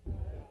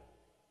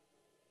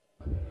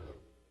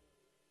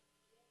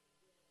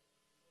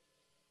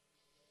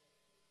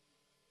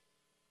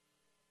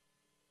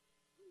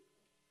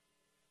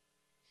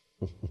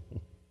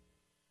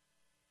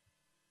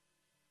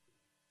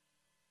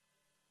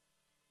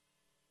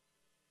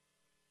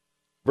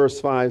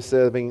 Verse 5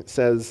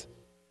 says,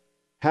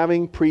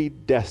 having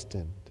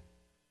predestined.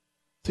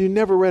 So you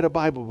never read a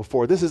Bible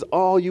before. This is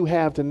all you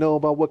have to know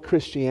about what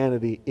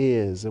Christianity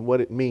is and what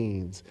it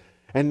means.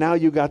 And now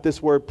you got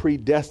this word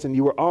predestined.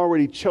 You were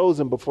already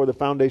chosen before the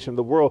foundation of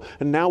the world.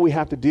 And now we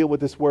have to deal with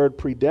this word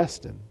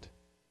predestined.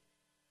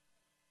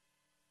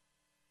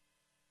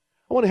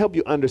 I want to help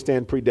you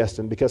understand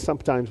predestined because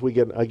sometimes we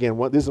get, again,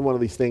 this is one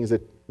of these things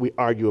that we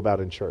argue about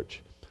in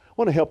church. I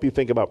want to help you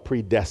think about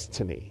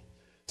predestiny.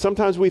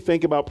 Sometimes we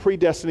think about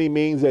predestiny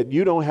means that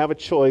you don't have a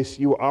choice.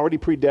 You were already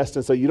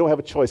predestined, so you don't have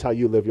a choice how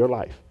you live your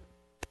life.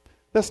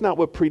 That's not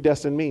what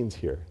predestined means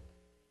here.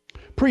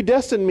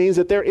 Predestined means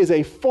that there is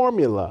a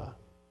formula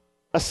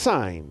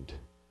assigned,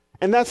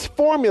 and that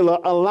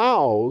formula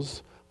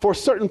allows for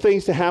certain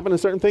things to happen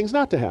and certain things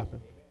not to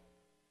happen.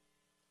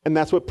 And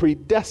that's what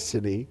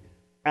predestiny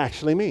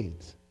actually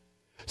means.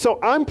 So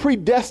I'm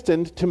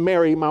predestined to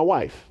marry my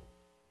wife.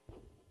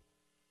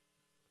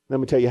 Let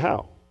me tell you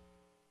how.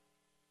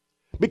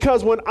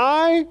 Because when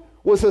I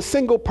was a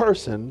single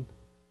person,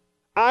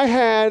 I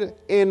had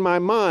in my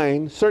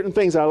mind certain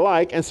things I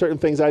like and certain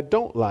things I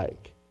don't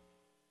like.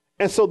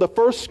 And so the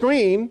first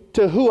screen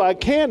to who I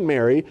can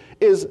marry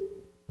is,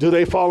 do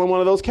they fall in one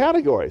of those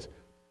categories?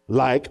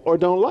 Like or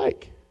don't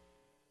like.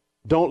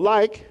 Don't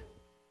like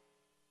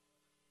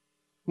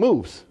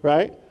moves,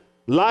 right?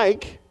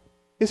 Like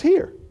is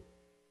here.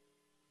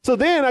 So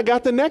then I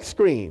got the next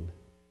screen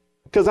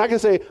because I can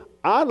say,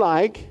 I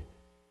like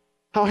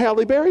how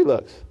Halle Berry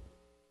looks.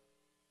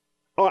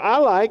 Or I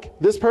like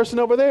this person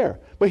over there.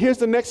 But here's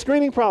the next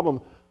screening problem.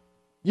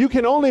 You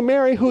can only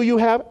marry who you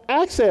have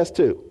access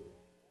to.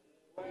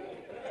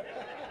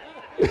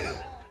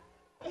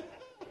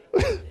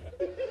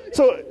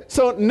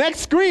 So next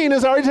screen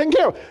is already taken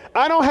care of.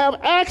 I don't have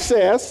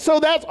access, so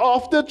that's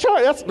off the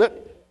chart.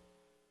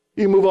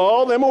 You move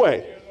all them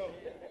away.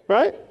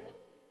 Right?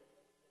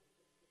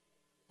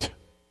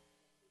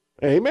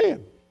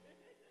 Amen.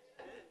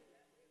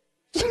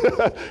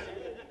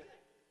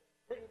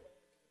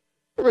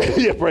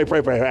 Yeah, pray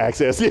for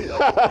access. I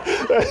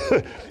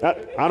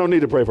don't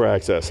need to pray for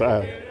access.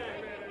 I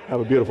have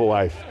a beautiful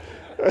wife.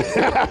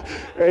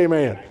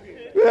 Amen.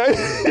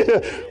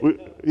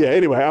 Yeah,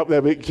 anyway,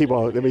 let me keep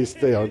on. Let me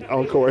stay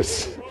on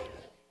course.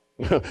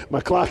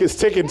 My clock is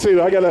ticking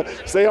too. I got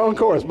to stay on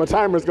course. My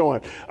timer's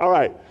going. All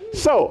right.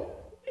 So,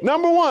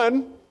 number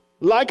one,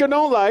 like or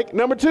don't like.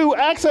 Number two,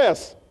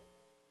 access.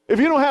 If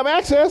you don't have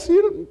access,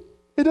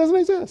 it doesn't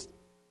exist.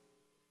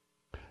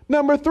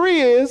 Number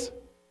three is,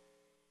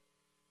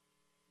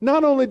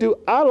 not only do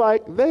I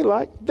like,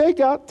 they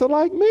got to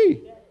like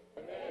me.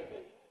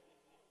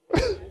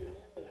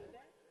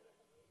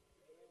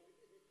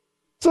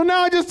 So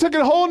now I just took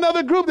a whole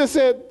nother group that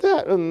said,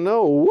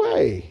 no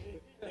way.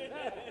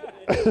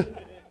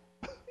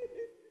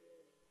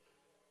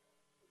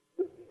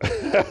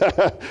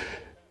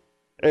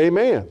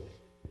 Amen.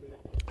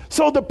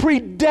 So the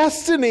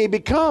predestiny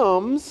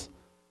becomes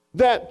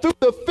that through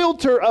the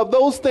filter of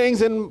those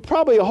things and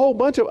probably a whole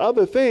bunch of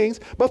other things,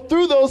 but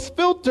through those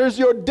filters,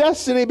 your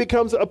destiny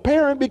becomes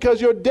apparent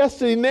because your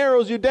destiny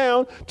narrows you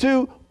down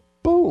to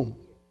boom.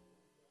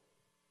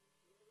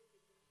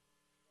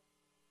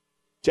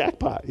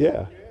 Jackpot,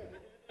 yeah.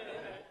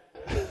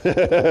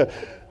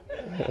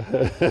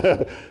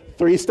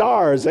 3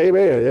 stars,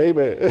 amen,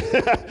 amen.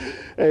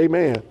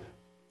 Amen.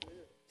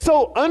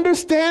 So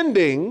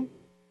understanding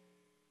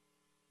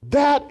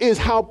that is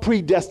how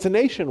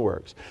predestination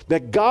works.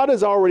 That God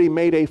has already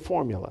made a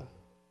formula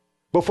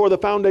before the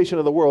foundation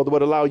of the world that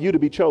would allow you to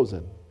be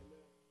chosen.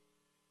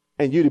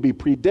 and you to be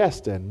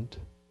predestined,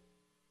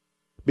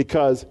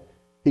 because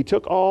he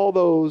took all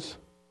those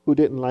who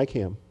didn't like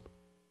him.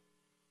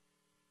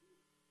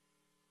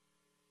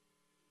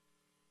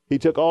 He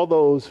took all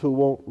those who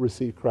won't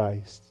receive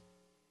Christ,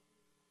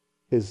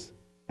 his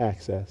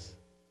access.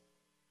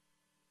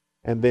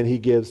 And then he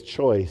gives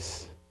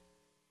choice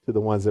to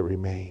the ones that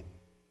remain.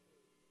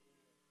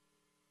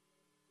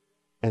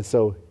 And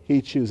so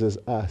he chooses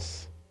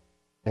us,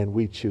 and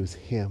we choose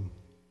him.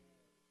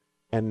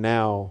 And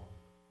now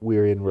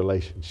we're in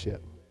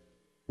relationship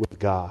with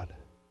God,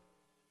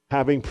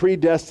 having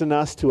predestined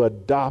us to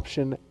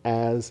adoption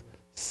as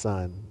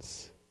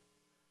sons.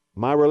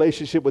 My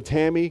relationship with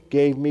Tammy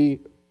gave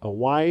me a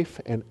wife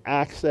and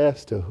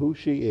access to who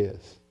she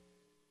is.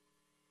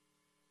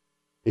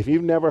 If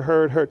you've never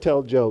heard her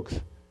tell jokes,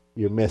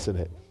 you're missing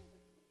it.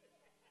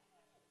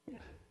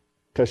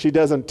 Because she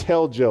doesn't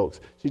tell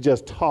jokes. She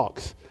just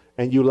talks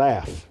and you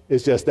laugh.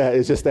 It's just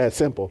that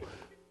simple.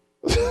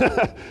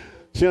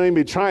 She don't even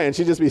be trying.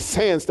 She just be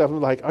saying stuff.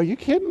 I'm like, are you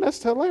kidding?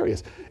 That's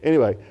hilarious.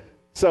 Anyway,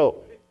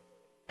 so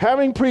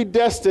having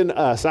predestined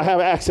us, I have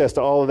access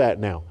to all of that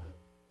now.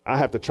 I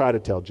have to try to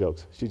tell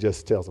jokes. She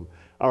just tells them.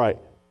 All right.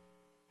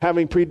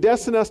 Having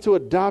predestined us to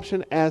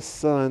adoption as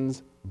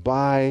sons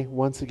by,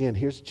 once again,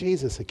 here's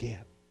Jesus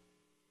again.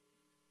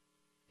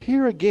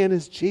 Here again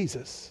is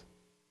Jesus.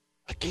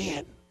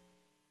 Again.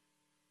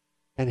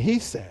 And he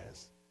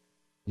says,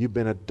 you've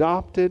been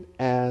adopted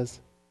as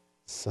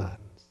sons.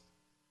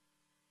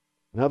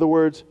 In other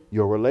words,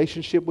 your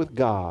relationship with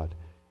God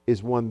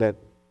is one that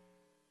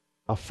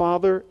a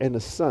father and a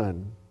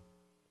son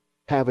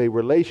have a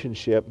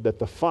relationship that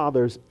the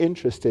father's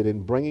interested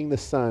in bringing the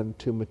son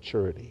to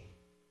maturity.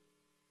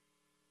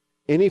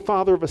 Any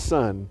father of a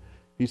son,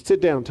 you sit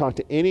down and talk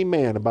to any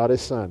man about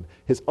his son,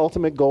 his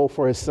ultimate goal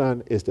for his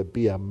son is to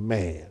be a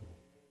man.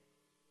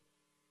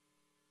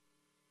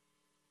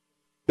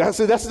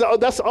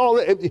 That's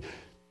all.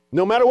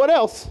 No matter what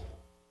else,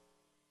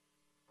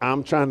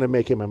 I'm trying to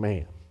make him a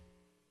man.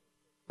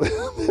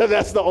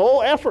 That's the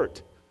whole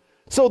effort.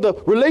 So the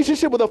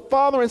relationship with a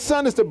father and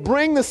son is to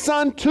bring the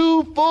son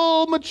to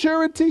full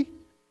maturity,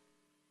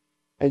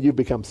 and you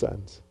become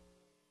sons.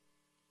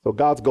 So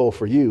God's goal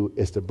for you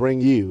is to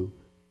bring you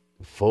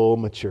to full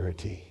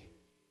maturity.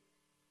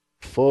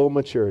 Full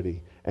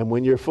maturity. And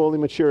when you're fully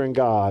mature in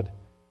God,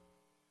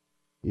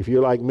 if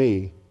you're like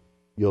me,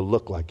 you'll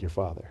look like your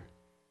father.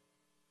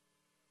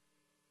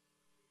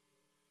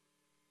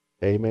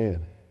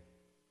 Amen.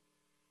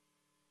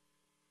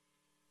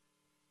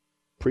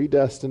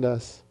 Predestined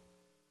us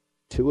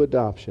to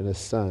adoption as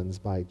sons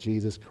by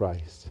Jesus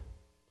Christ.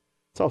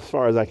 That's as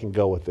far as I can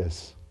go with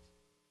this.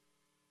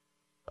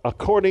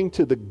 According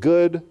to the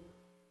good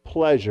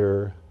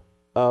pleasure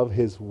of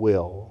his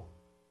will.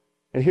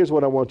 And here's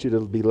what I want you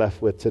to be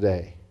left with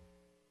today.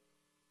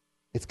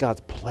 It's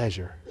God's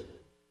pleasure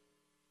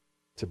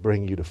to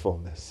bring you to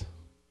fullness.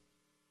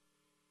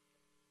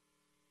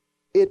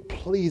 It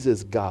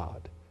pleases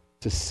God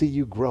to see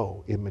you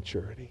grow in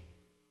maturity.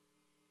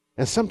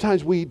 And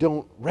sometimes we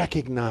don't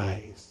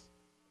recognize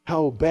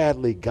how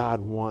badly God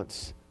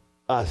wants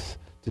us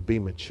to be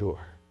mature.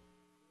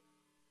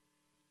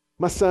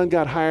 My son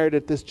got hired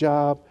at this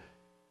job,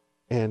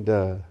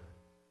 and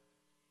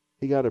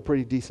he got a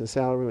pretty decent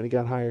salary when he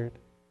got hired.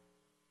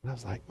 And I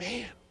was like,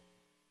 man,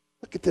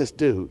 look at this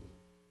dude.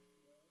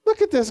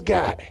 Look at this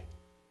guy. I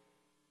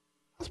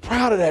was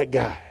proud of that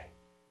guy.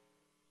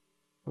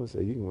 I would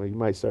say, you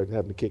might start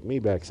having to kick me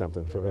back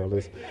something for all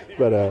this.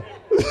 But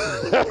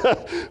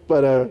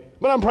but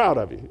I'm proud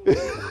of you.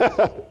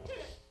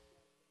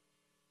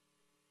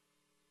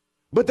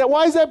 But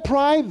why is that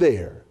pride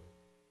there?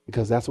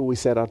 Because that's what we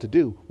set out to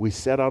do. We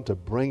set out to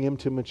bring him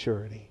to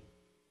maturity.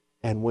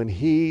 And when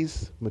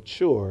he's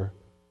mature,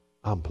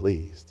 I'm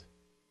pleased.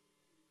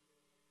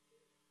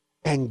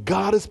 And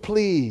God is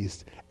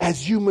pleased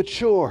as you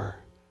mature,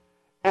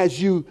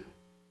 as you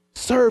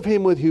serve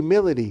him with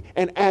humility,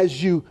 and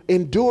as you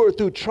endure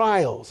through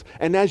trials,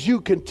 and as you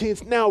continue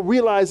now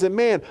realize that,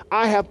 man,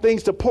 I have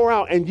things to pour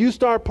out, and you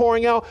start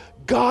pouring out.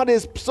 God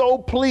is so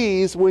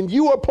pleased when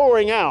you are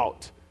pouring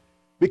out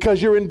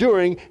because you're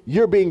enduring,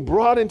 you're being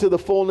brought into the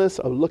fullness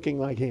of looking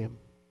like him.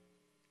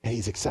 And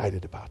he's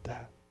excited about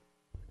that.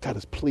 God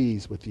is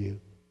pleased with you.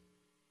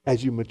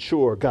 As you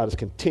mature, God is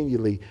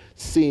continually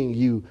seeing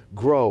you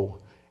grow.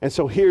 And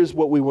so here's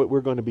what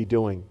we're going to be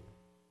doing.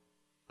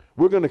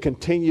 We're going to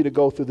continue to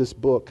go through this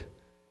book,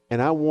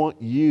 and I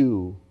want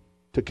you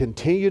to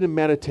continue to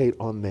meditate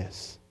on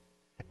this.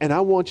 And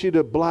I want you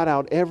to blot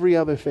out every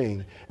other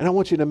thing. And I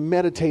want you to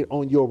meditate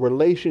on your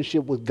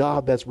relationship with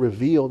God that's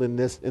revealed in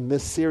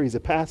this series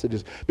of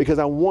passages, because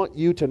I want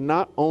you to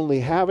not only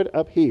have it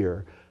up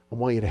here, I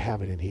want you to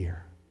have it in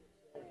here.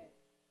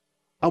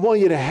 I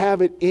want you to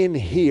have it in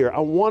here. I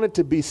want it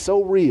to be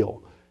so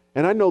real.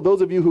 And I know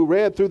those of you who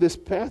read through this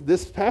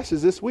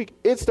passage this week,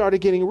 it started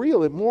getting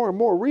real and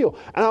more real.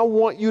 And I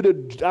want you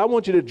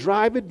to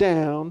drive it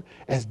down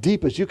as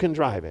deep as you can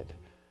drive it.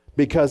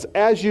 Because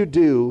as you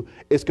do,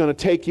 it's going to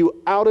take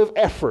you out of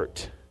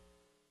effort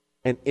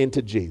and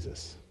into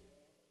Jesus.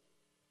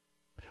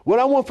 What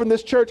I want from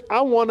this church,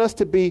 I want us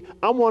to be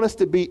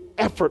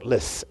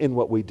effortless in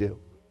what we do.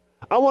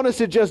 I want us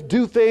to just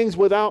do things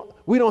we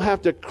don't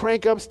have to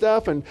crank up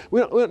stuff, and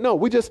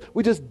we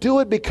just do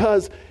it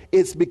because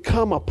it's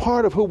become a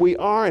part of who we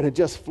are, and it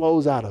just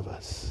flows out of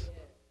us.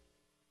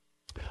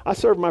 I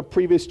served my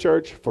previous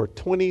church for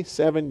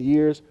 27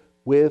 years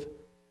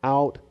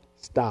without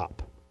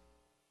stop.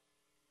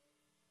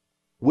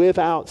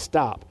 Without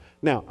stop.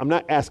 Now, I'm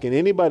not asking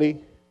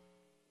anybody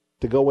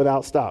to go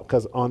without stop,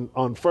 because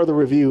on further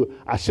review,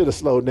 I should have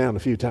slowed down a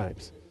few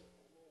times.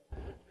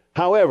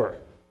 However,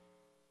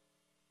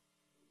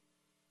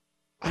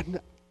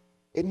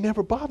 it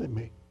never bothered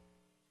me.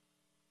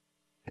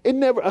 It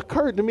never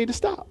occurred to me to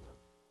stop,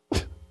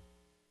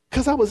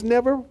 because I was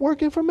never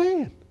working for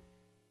man.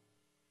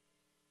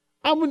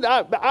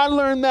 I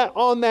learned that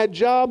on that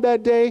job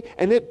that day,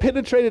 and it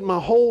penetrated my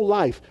whole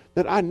life,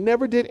 that I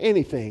never did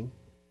anything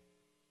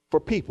for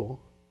people.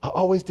 I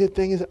always did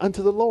things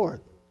unto the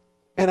Lord.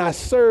 And I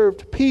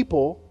served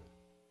people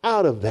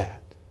out of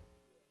that.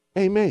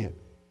 Amen.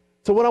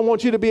 So what I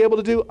want you to be able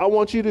to do, I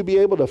want you to be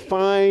able to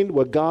find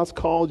what God's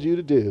called you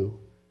to do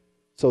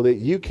so that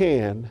you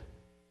can,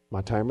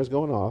 my timer's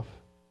going off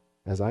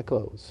as I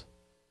close.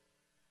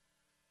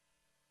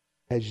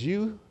 As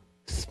you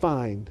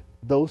find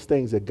those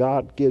things that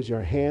God gives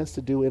your hands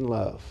to do in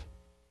love,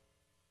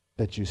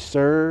 that you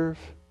serve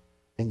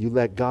and you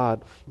let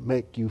God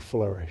make you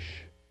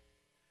flourish.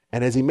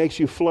 And as he makes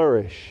you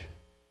flourish,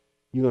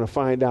 you're going to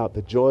find out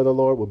the joy of the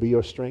Lord will be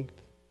your strength.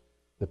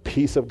 The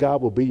peace of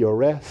God will be your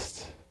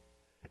rest.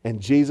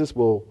 And Jesus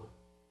will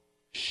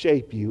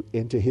shape you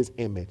into his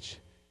image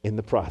in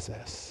the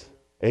process.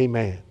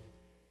 Amen.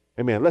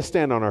 Amen. Let's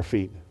stand on our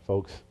feet,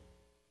 folks.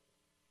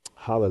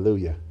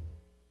 Hallelujah.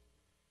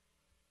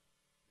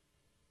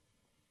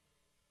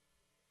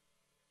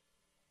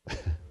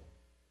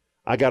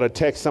 I got a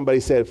text. Somebody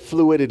said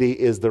fluidity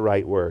is the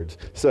right word.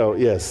 So,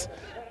 yes.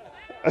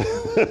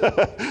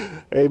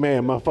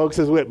 Amen. My folks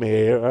is with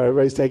me.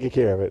 Everybody's taking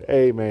care of it.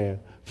 Amen.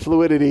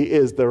 Fluidity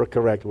is the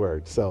correct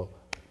word. So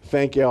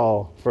thank you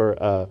all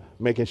for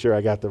making sure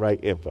I got the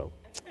right info.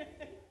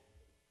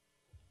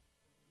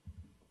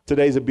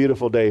 Today's a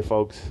beautiful day,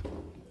 folks.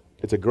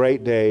 It's a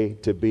great day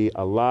to be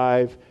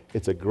alive.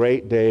 It's a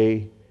great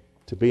day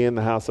to be in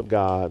the house of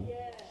God.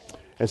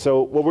 And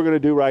so what we're going to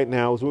do right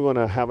now is we want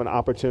to have an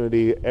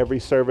opportunity. Every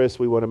service,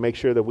 we want to make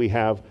sure that we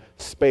have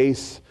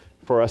space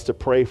for us to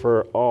pray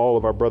for all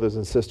of our brothers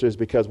and sisters,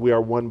 because we are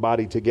one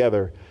body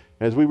together.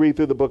 And as we read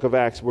through the book of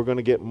Acts, we're going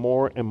to get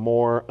more and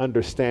more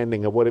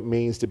understanding of what it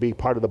means to be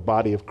part of the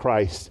body of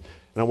Christ.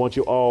 And I want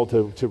you all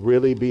to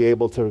really be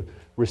able to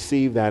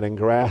receive that and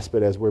grasp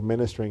it as we're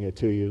ministering it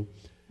to you.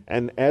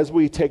 And as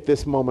we take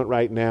this moment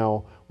right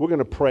now, we're going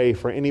to pray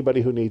for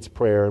anybody who needs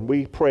prayer. And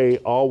we pray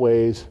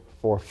always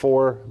for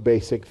 4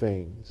 basic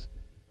things.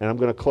 And I'm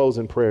going to close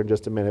in prayer in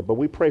just a minute, but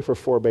we pray for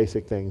 4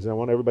 basic things. And I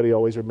want everybody to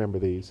always remember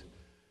these.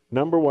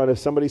 Number 1, if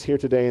somebody's here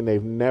today and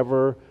they've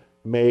never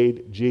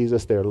made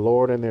Jesus their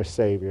Lord and their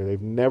Savior,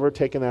 they've never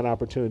taken that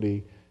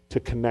opportunity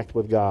to connect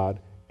with God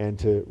and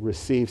to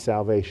receive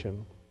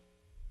salvation,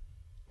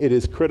 it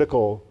is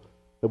critical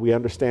that we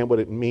understand what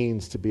it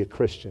means to be a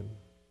Christian.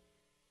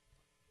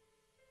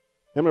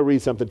 I'm going to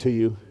read something to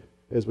you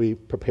as we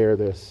prepare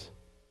this.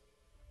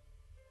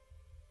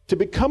 To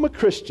become a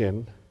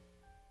Christian,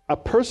 a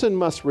person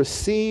must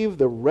receive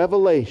the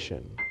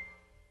revelation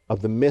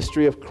of the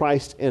mystery of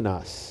Christ in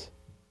us.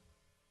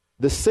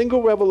 The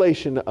single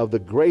revelation of the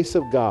grace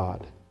of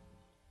God,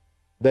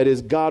 that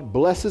is, God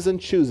blesses and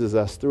chooses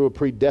us through a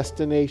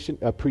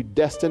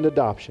predestined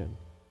adoption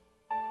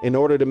in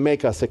order to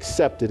make us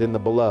accepted in the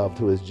beloved,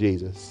 who is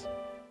Jesus.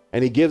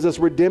 And he gives us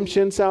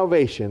redemption,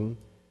 salvation,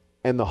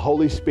 and the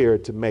Holy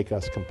Spirit to make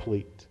us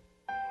complete.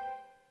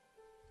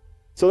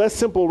 So that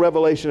simple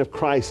revelation of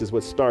Christ is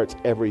what starts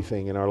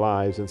everything in our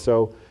lives. And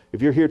so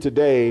if you're here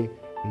today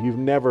and you've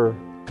never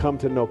come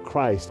to know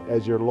Christ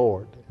as your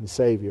Lord and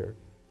Savior,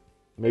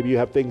 maybe you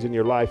have things in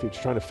your life you're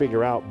trying to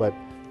figure out, but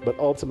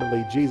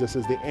ultimately Jesus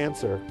is the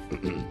answer.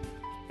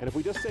 And if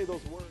we just say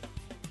those words.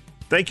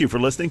 Thank you for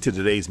listening to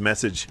today's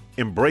message,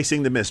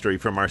 Embracing the Mystery,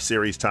 from our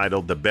series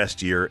titled The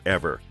Best Year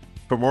Ever.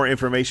 For more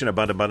information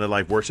about Abundant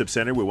Life Worship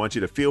Center, we want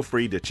you to feel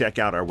free to check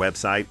out our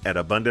website at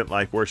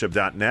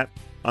abundantlifeworship.net.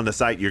 On the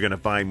site, you're going to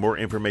find more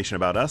information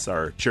about us,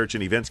 our church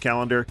and events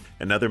calendar,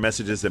 and other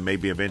messages that may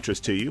be of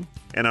interest to you.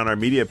 And on our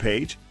media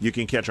page, you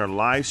can catch our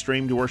live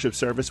streamed worship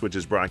service, which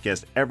is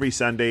broadcast every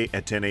Sunday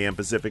at 10 a.m.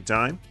 Pacific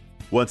Time.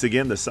 Once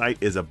again, the site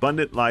is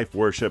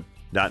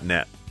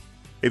abundantlifeworship.net.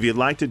 If you'd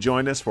like to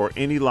join us for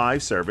any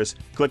live service,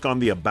 click on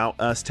the About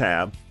Us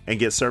tab and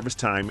get service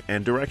time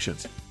and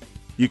directions.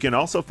 You can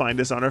also find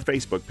us on our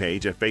Facebook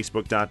page at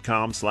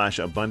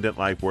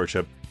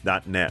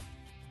facebook.com/abundantlifeworship.net.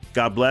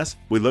 God bless.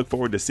 We look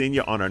forward to seeing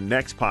you on our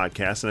next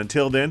podcast. And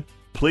until then,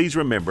 please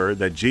remember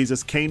that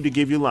Jesus came to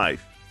give you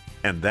life,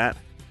 and that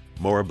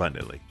more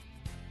abundantly.